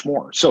so much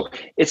more. So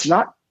it's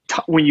not,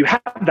 when you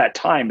have that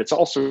time, it's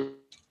also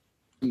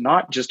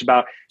not just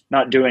about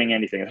not doing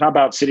anything. It's not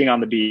about sitting on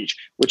the beach,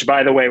 which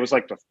by the way, was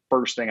like the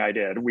first thing I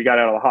did. We got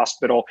out of the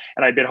hospital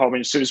and I'd been home, and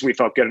as soon as we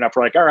felt good enough,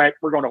 we're like, all right,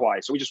 we're going to Hawaii.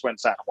 So we just went and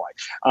sat in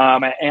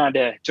Hawaii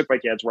and took my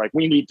kids. We're like,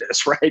 we need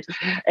this, right?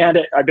 And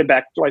I've been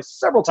back twice,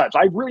 several times.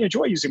 I really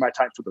enjoy using my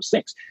time for those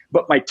things,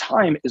 but my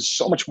time is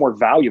so much more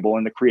valuable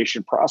in the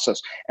creation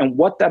process and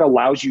what that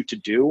allows you to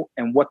do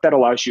and what that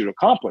allows you to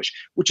accomplish,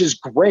 which is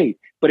great.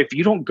 But if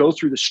you don't go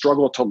through the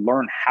struggle to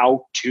learn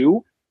how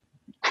to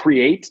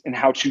create and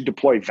how to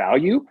deploy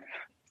value,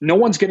 no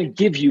one's going to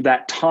give you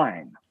that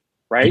time,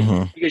 right?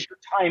 Mm-hmm. Because your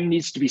time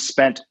needs to be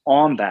spent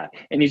on that.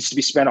 It needs to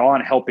be spent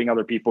on helping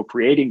other people,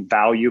 creating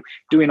value,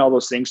 doing all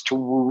those things to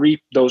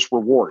reap those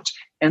rewards.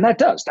 And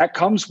that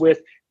comes with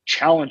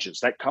challenges.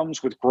 That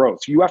comes with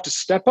growth. You have to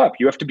step up.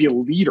 You have to be a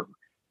leader,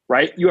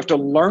 right? You have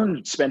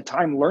to spend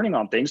time learning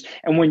on things.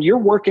 And when you're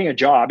working a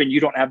job and you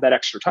don't have that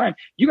extra time,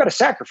 you got to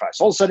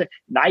sacrifice. All of a sudden,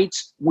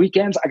 nights,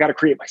 weekends, I got to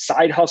create my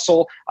side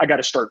hustle. I got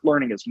to start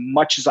learning as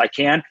much as I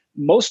can.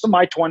 Most of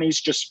my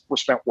 20s just were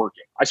spent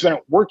working. I spent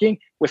it working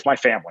with my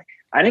family.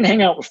 I didn't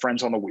hang out with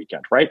friends on the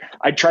weekend, right?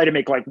 I'd try to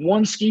make like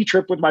one ski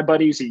trip with my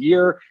buddies a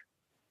year.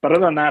 But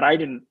other than that, I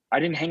didn't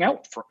hang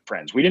out with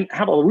friends. We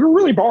were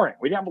really boring.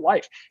 We didn't have a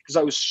life because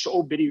I was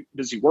so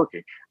busy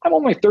working. I'm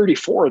only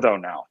 34 though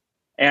now.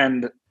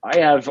 And I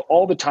have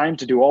all the time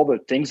to do all the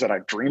things that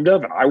I've dreamed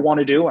of and I want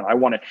to do, and I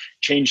want to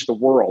change the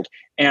world.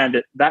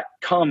 And that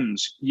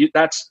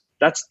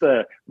that's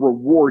the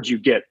reward you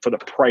get for the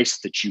price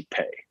that you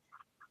pay.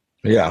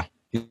 Yeah.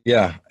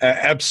 Yeah,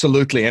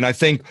 absolutely. And I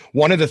think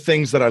one of the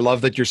things that I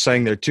love that you're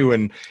saying there too,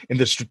 in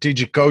the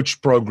strategic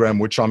coach program,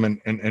 which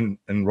I'm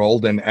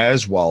enrolled in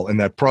as well, in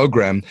that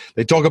program,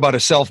 they talk about a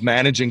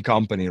self-managing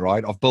company,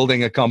 right? Of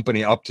building a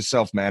company up to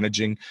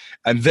self-managing.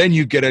 And then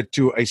you get it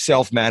to a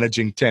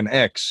self-managing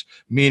 10X,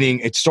 meaning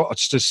it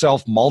starts to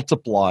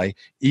self-multiply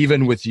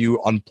even with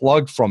you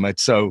unplugged from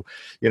it. So,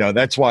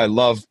 that's why I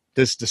love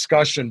this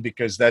discussion,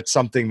 because that's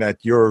something that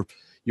you're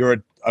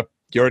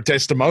a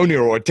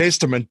testimonial or a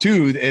testament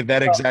to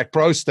that exact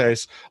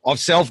process of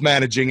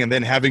self-managing and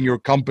then having your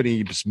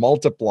company just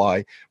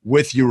multiply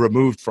with you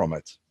removed from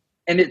it.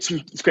 And it's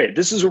great.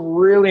 This is a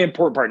really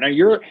important part. Now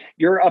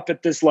you're up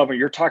at this level.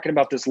 You're talking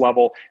about this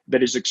level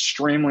that is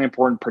extremely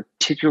important,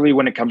 particularly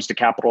when it comes to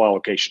capital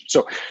allocation.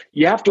 So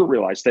you have to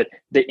realize that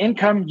the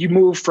income you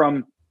move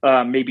from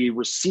maybe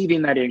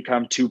receiving that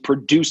income to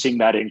producing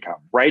that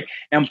income, right?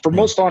 And for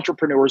most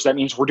entrepreneurs, that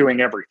means we're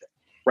doing everything,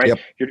 right? Yep.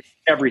 You're doing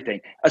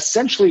everything.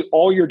 Essentially,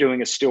 all you're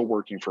doing is still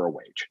working for a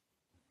wage,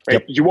 right?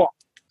 Yep. You are,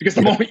 because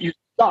the moment you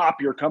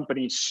stop, your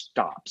company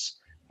stops,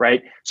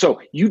 right?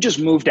 So you just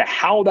move to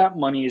how that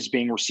money is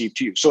being received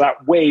to you. So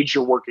that wage,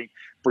 you're working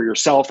for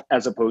yourself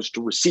as opposed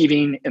to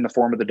receiving in the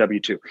form of the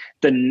W-2.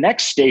 The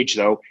next stage,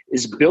 though,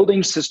 is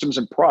building systems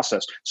and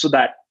process so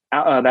that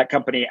that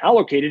company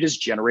allocated is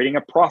generating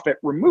a profit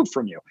removed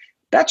from you.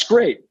 That's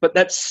great, but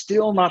that's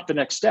still not the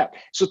next step.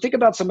 So think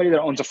about somebody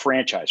that owns a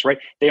franchise, right?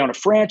 They own a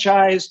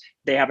franchise,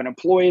 they have an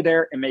employee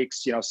there, it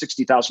makes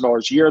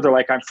 $60,000 a year. They're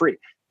like, I'm free.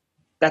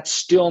 That's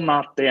still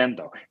not the end,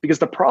 though, because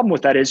the problem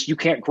with that is you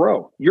can't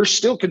grow. You're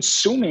still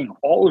consuming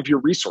all of your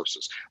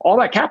resources. All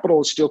that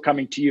capital is still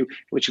coming to you,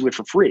 literally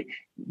for free.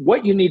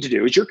 What you need to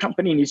do is your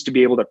company needs to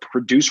be able to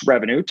produce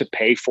revenue to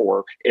pay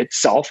for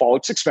itself, all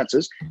its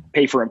expenses,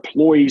 pay for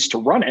employees to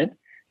run it.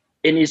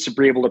 It needs to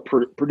be able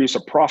to produce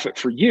a profit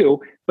for you,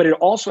 but it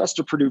also has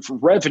to produce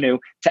revenue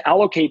to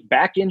allocate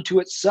back into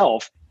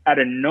itself at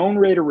a known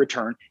rate of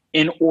return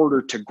in order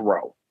to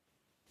grow.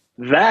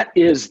 That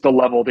is the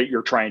level that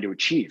you're trying to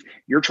achieve.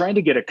 You're trying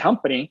to get a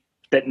company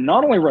that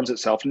not only runs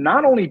itself,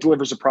 not only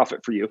delivers a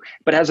profit for you,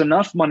 but has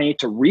enough money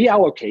to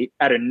reallocate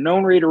at a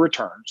known rate of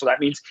return. So that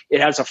means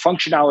it has a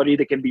functionality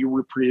that can be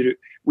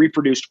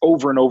reproduced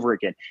over and over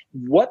again.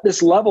 What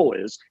this level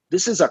is,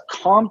 this is a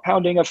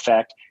compounding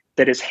effect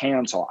that is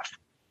hands-off.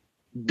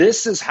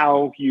 This is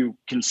how you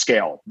can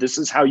scale. This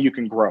is how you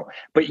can grow.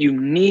 But you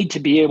need to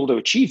be able to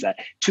achieve that.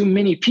 Too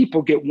many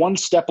people get one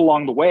step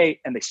along the way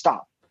and they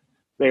stop.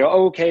 They go,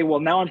 oh, okay, well,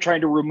 now I'm trying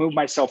to remove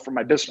myself from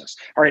my business.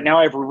 All right, now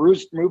I've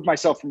removed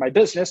myself from my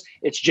business.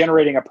 It's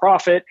generating a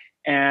profit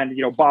and,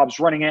 Bob's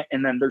running it.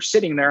 And then they're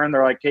sitting there and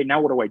they're like, okay, now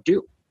what do I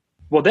do?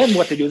 Well, then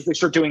what they do is they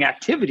start doing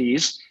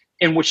activities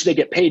in which they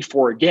get paid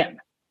for again,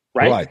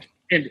 right?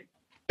 And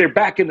they're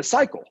back in the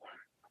cycle.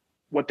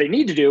 What they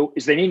need to do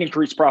is they need to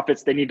increase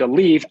profits. They need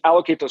to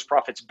allocate those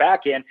profits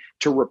back in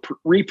to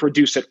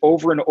reproduce it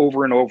over and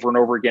over and over and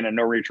over again in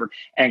no return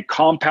and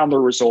compound their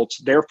results,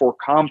 therefore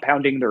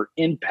compounding their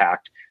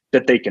impact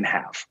that they can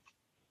have.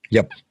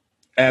 Yep.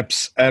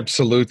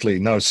 Absolutely.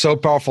 No, so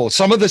powerful.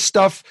 Some of the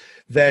stuff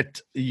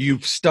that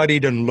you've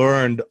studied and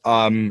learned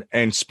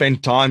and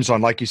spent times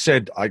on, like you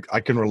said, I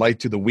can relate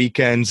to the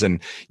weekends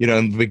and,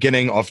 in the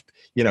beginning of,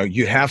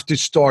 you have to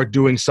start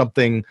doing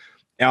something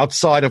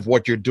outside of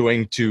what you're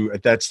doing to,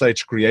 at that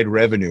stage, create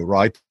revenue,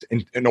 right?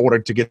 In order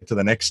to get to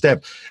the next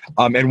step.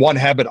 And one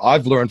habit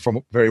I've learned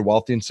from very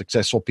wealthy and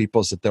successful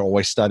people is that they're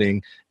always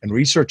studying and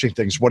researching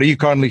things. What are you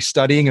currently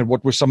studying and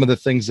what were some of the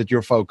things that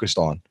you're focused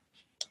on?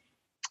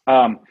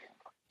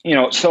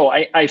 So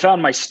I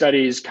found my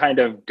studies kind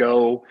of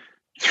go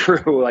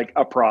through like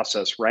a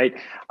process, right?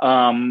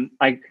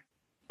 I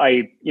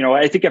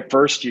think at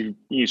first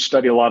you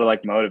study a lot of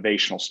like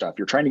motivational stuff.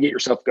 You're trying to get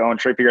yourself going,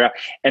 trying to figure it out.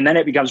 And then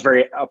it becomes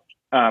very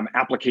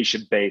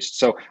application based.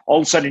 So all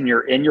of a sudden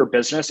you're in your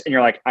business and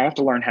you're like, I have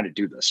to learn how to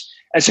do this.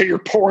 And so you're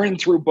pouring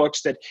through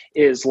books that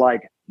is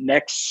like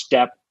next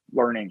step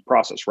learning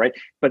process, right?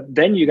 But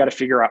then you got to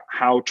figure out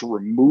how to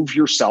remove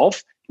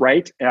yourself,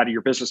 right, out of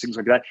your business, things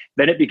like that.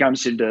 Then it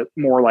becomes into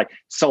more like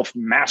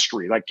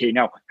self-mastery. Like, okay,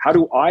 now how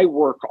do I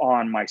work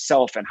on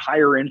myself and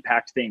higher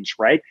impact things,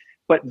 right?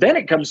 But then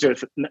it comes to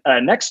a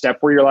next step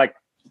where you're like,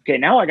 okay,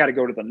 now I got to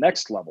go to the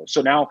next level.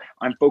 So now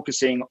I'm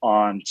focusing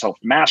on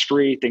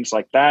self-mastery, things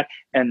like that.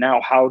 And now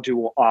how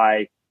do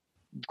I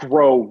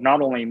grow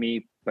not only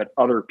me, but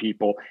other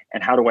people?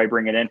 And how do I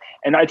bring it in?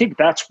 And I think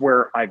that's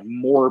where I've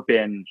more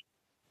been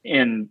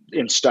in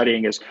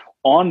studying is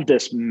on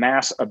this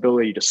mass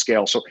ability to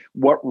scale. So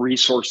what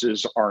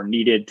resources are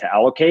needed to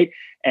allocate?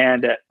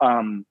 And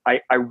I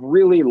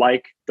really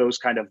like those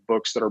kind of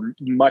books that are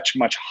much,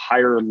 much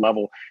higher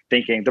level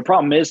thinking. The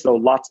problem is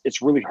though,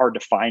 it's really hard to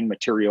find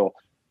material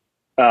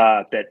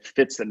that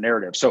fits the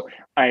narrative. So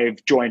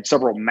I've joined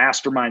several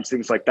masterminds,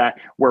 things like that,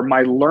 where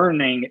my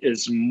learning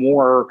is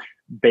more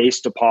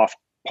based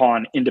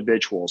upon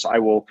individuals. I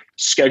will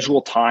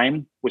schedule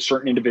time with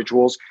certain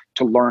individuals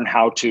to learn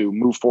how to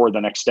move forward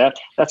the next step.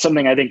 That's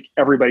something I think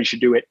everybody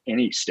should do at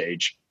any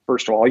stage.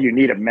 First of all, you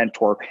need a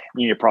mentor,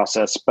 you need a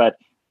process, but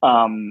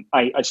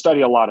I study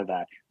a lot of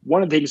that.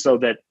 One of the things though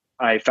that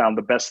I found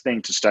the best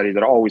thing to study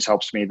that always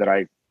helps me, that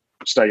I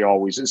study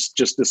always, is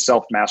just this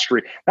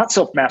self-mastery. Not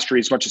self-mastery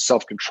as much as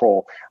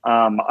self-control.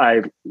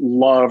 I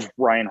love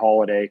Ryan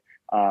Holiday.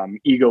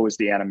 Ego is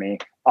the enemy.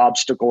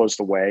 Obstacle is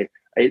the way.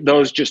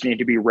 Those just need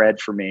to be read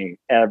for me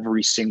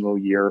every single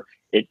year.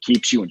 It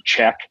keeps you in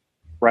check,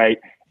 right?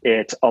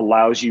 It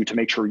allows you to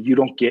make sure you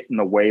don't get in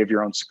the way of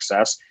your own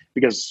success,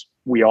 because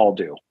we all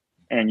do.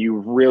 And you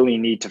really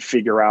need to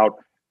figure out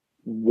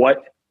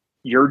what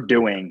you're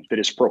doing that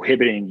is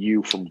prohibiting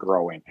you from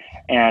growing.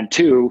 And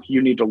two,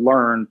 you need to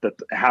learn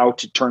how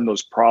to turn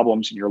those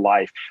problems in your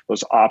life,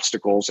 those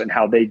obstacles, and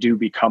how they do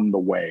become the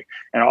way.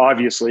 And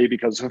obviously,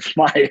 because of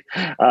my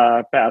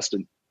past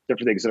and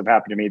different things that have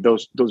happened to me,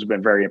 those have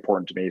been very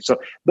important to me. So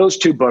those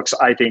two books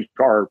I think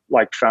are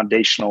like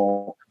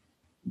foundational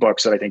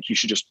books that I think you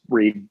should just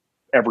read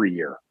every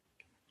year.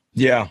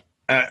 Yeah,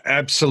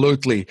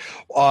 absolutely.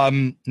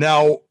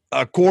 Now,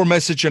 a core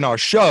message in our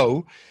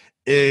show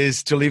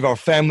is to leave our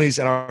families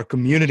and our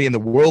community and the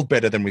world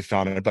better than we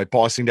found it by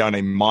passing down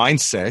a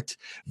mindset,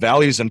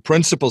 values, and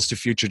principles to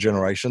future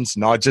generations,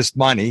 not just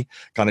money.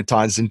 Kind of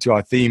ties into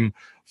our theme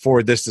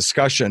for this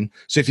discussion.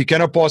 So if you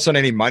cannot pass on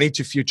any money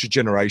to future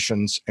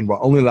generations and we're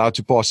only allowed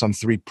to pass on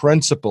 3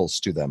 principles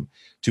to them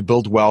to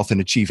build wealth and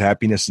achieve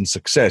happiness and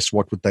success,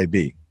 what would they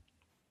be?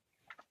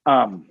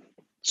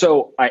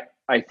 So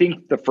I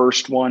think the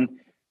first one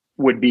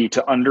would be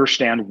to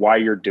understand why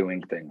you're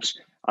doing things.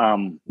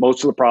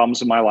 Most of the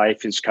problems in my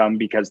life has come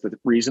because the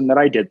reason that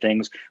I did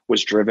things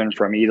was driven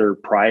from either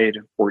pride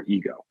or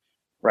ego,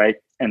 right?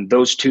 And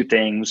those two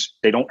things,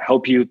 they don't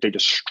help you, they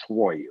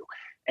destroy you.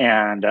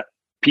 And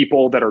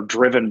people that are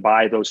driven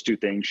by those two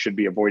things should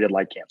be avoided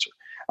like cancer.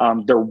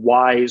 Their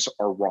whys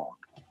are wrong.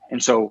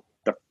 And so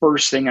the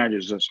first thing I do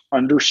is just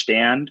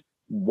understand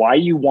why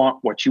you want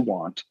what you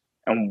want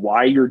and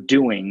why you're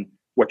doing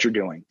what you're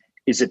doing.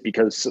 Is it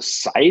because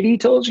society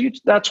tells you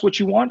that's what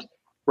you want,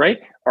 right?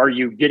 Are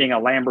you getting a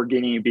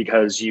Lamborghini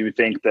because you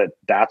think that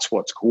that's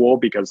what's cool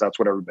because that's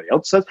what everybody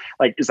else says?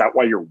 Like, is that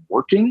why you're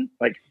working?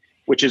 Like,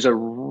 which is a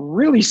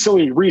really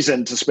silly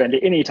reason to spend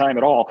any time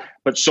at all,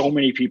 but so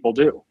many people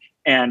do.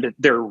 And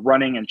they're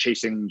running and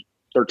chasing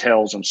their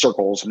tails in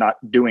circles, not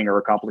doing or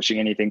accomplishing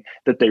anything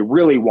that they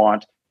really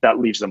want. That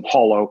leaves them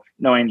hollow,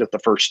 knowing that the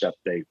first step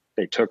they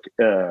took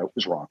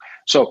was wrong.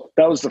 So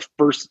that was the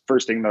first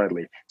thing that I'd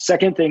leave.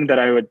 Second thing that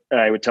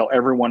I would tell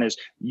everyone is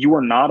you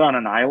are not on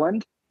an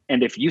island.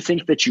 And if you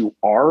think that you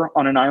are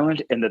on an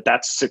island and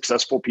that's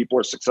successful people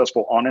are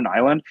successful on an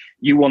island,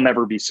 you will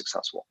never be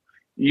successful.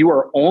 You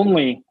are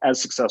only as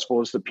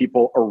successful as the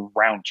people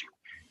around you.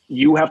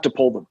 You have to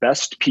pull the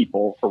best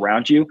people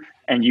around you,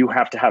 and you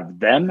have to have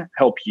them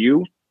help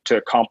you to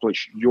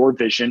accomplish your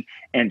vision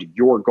and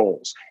your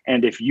goals.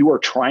 And if you are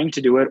trying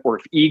to do it, or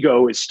if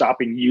ego is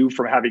stopping you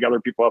from having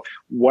other people help,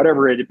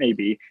 whatever it may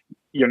be,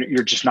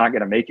 you're just not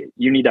going to make it.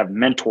 You need to have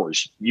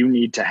mentors. You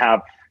need to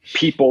have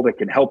people that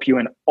can help you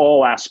in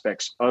all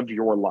aspects of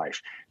your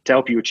life to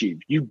help you achieve.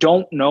 You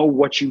don't know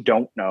what you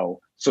don't know,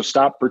 so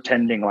stop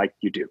pretending like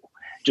you do.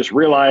 Just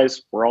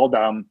realize we're all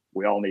dumb.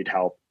 We all need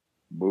help.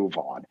 Move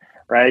on.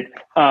 Right.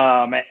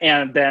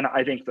 And then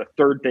I think the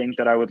third thing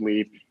that I would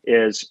leave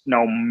is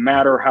no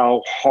matter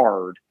how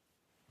hard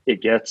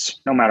it gets,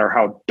 no matter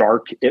how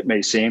dark it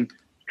may seem,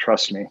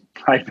 trust me,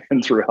 I've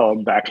been through hell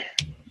and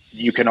back.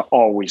 You can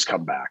always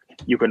come back.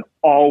 You can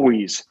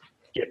always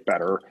get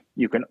better.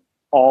 You can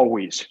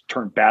always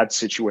turn bad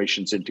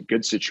situations into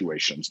good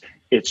situations.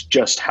 It's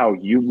just how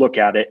you look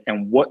at it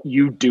and what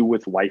you do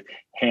with life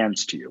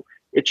hands to you.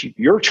 It's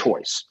your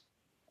choice.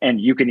 And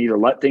you can either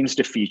let things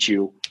defeat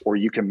you or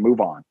you can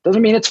move on.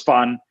 Doesn't mean it's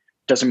fun.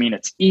 Doesn't mean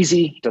it's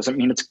easy. Doesn't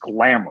mean it's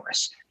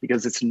glamorous,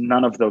 because it's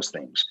none of those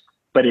things.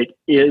 But it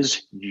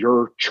is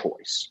your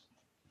choice.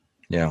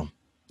 Yeah.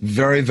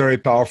 Very, very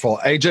powerful.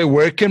 AJ,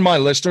 where can my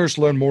listeners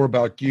learn more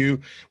about you?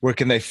 Where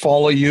can they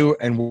follow you?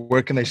 And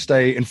where can they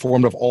stay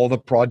informed of all the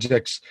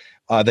projects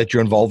that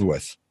you're involved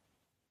with?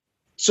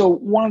 So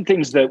one of the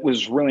things that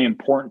was really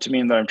important to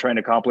me and that I'm trying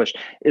to accomplish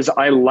is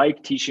I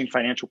like teaching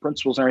financial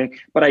principles and everything,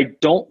 but I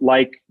don't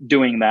like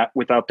doing that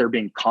without there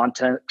being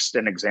context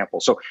and example.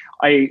 So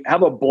I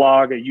have a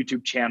blog, a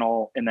YouTube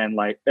channel, and then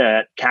like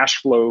at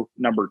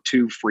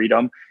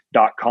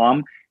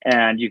cashflow2freedom.com.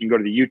 And you can go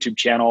to the YouTube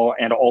channel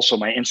and also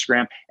my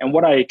Instagram. And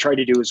what I try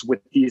to do is with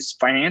these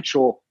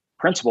financial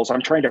principles,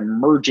 I'm trying to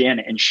merge in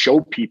and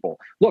show people,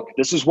 look,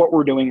 this is what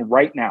we're doing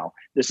right now.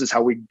 This is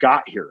how we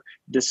got here.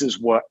 This is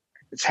what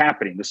it's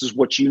happening. This is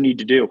what you need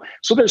to do.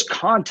 So there's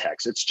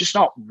context. It's just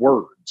not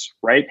words,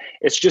 right?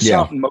 It's just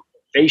not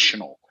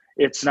motivational.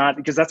 It's not,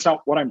 because that's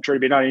not what I'm trying to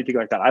be, not anything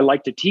like that. I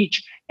like to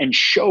teach and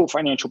show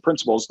financial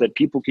principles that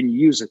people can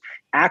use as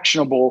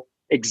actionable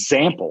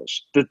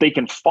examples that they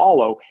can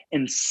follow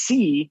and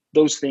see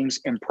those things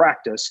in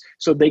practice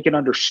so they can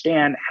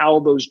understand how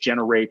those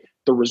generate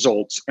the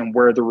results and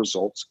where the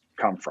results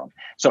come from.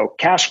 So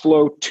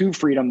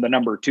cashflow2freedom, the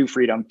number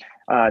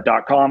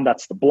 2freedom.com.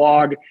 That's the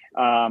blog.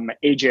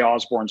 AJ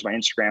Osborne's my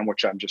Instagram,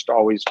 which I'm just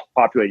always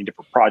populating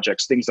different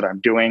projects, things that I'm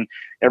doing,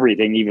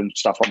 everything, even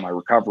stuff on my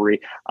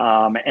recovery.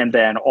 And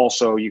then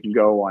also you can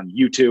go on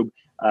YouTube,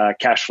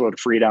 Cashflow to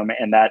Freedom,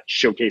 and that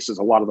showcases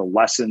a lot of the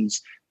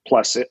lessons,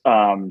 plus it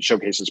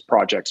showcases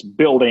projects,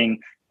 building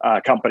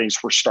companies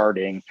for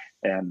starting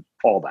and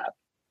all that.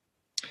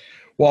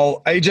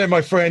 Well, AJ,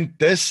 my friend,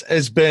 this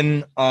has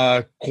been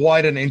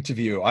quite an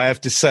interview, I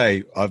have to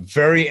say.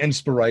 Very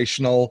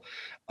inspirational.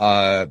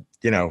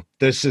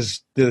 This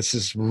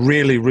has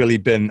really, really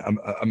been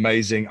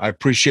amazing. I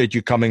appreciate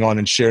you coming on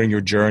and sharing your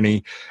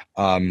journey.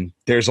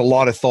 There's a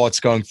lot of thoughts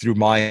going through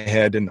my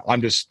head, and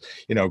I'm just,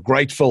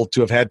 grateful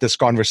to have had this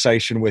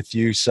conversation with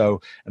you.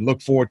 So, and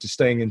look forward to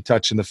staying in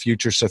touch in the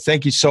future. So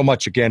thank you so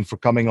much again for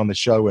coming on the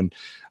show and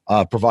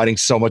providing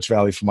so much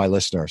value for my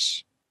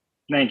listeners.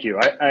 Thank you.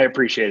 I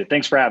appreciate it.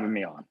 Thanks for having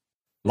me on.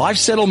 Life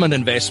settlement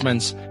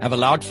investments have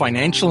allowed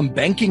financial and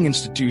banking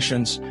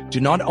institutions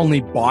to not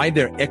only buy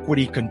their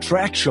equity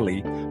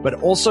contractually, but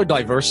also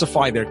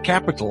diversify their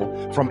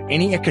capital from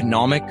any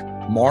economic,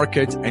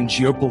 market, and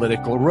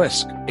geopolitical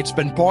risk. It's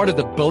been part of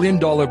the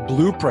billion-dollar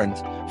blueprint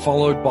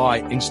followed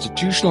by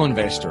institutional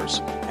investors.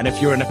 And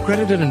if you're an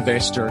accredited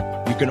investor,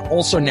 you can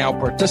also now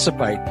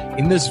participate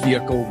in this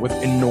vehicle with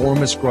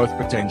enormous growth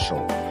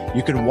potential.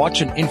 You can watch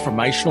an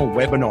informational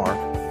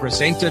webinar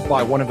presented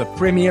by one of the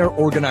premier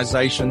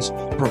organizations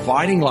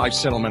providing life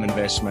settlement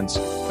investments,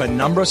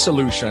 Penumbra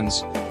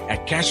Solutions,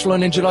 at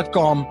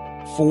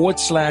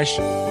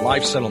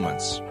cashflowninja.com/life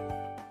settlements.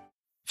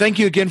 Thank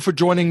you again for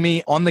joining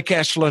me on the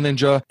Cashflow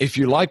Ninja. If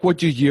you like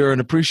what you hear and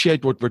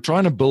appreciate what we're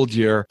trying to build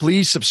here,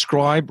 please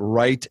subscribe,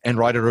 rate, and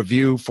write a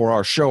review for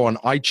our show on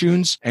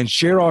iTunes and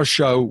share our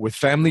show with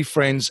family,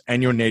 friends,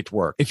 and your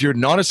network. If you're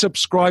not a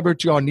subscriber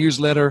to our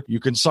newsletter,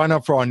 you can sign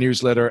up for our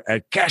newsletter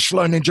at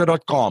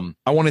cashflowninja.com.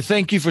 I want to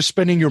thank you for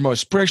spending your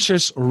most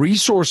precious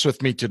resource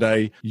with me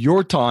today,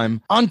 your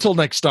time. Until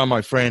next time,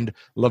 my friend,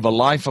 live a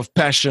life of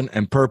passion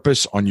and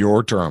purpose on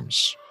your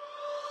terms.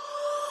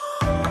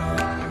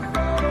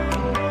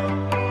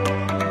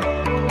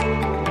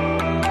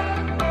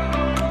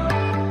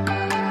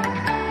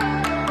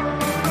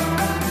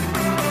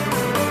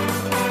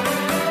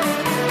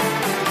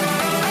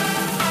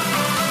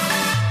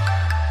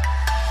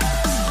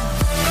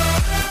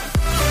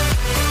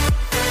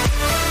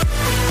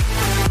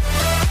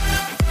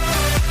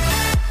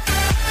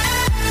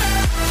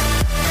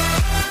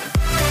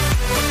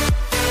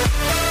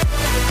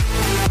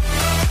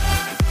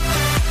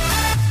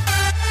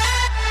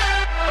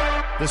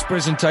 This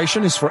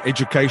presentation is for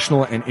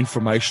educational and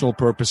informational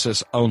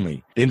purposes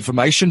only. The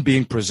information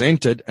being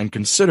presented and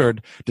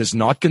considered does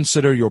not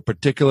consider your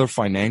particular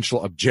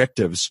financial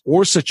objectives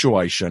or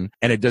situation,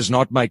 and it does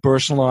not make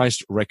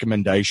personalized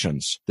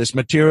recommendations. This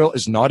material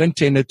is not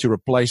intended to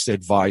replace the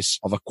advice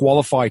of a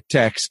qualified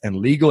tax and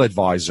legal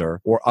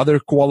advisor or other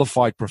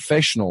qualified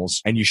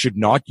professionals, and you should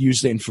not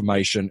use the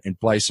information in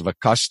place of a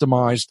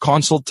customized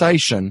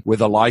consultation with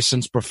a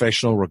licensed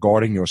professional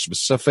regarding your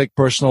specific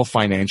personal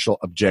financial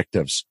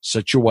objectives,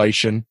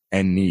 situation,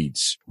 and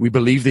needs. We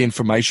believe the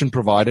information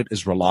provided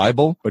is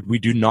reliable, but we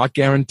do not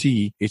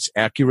guarantee its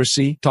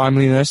accuracy,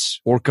 timeliness,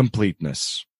 or completeness.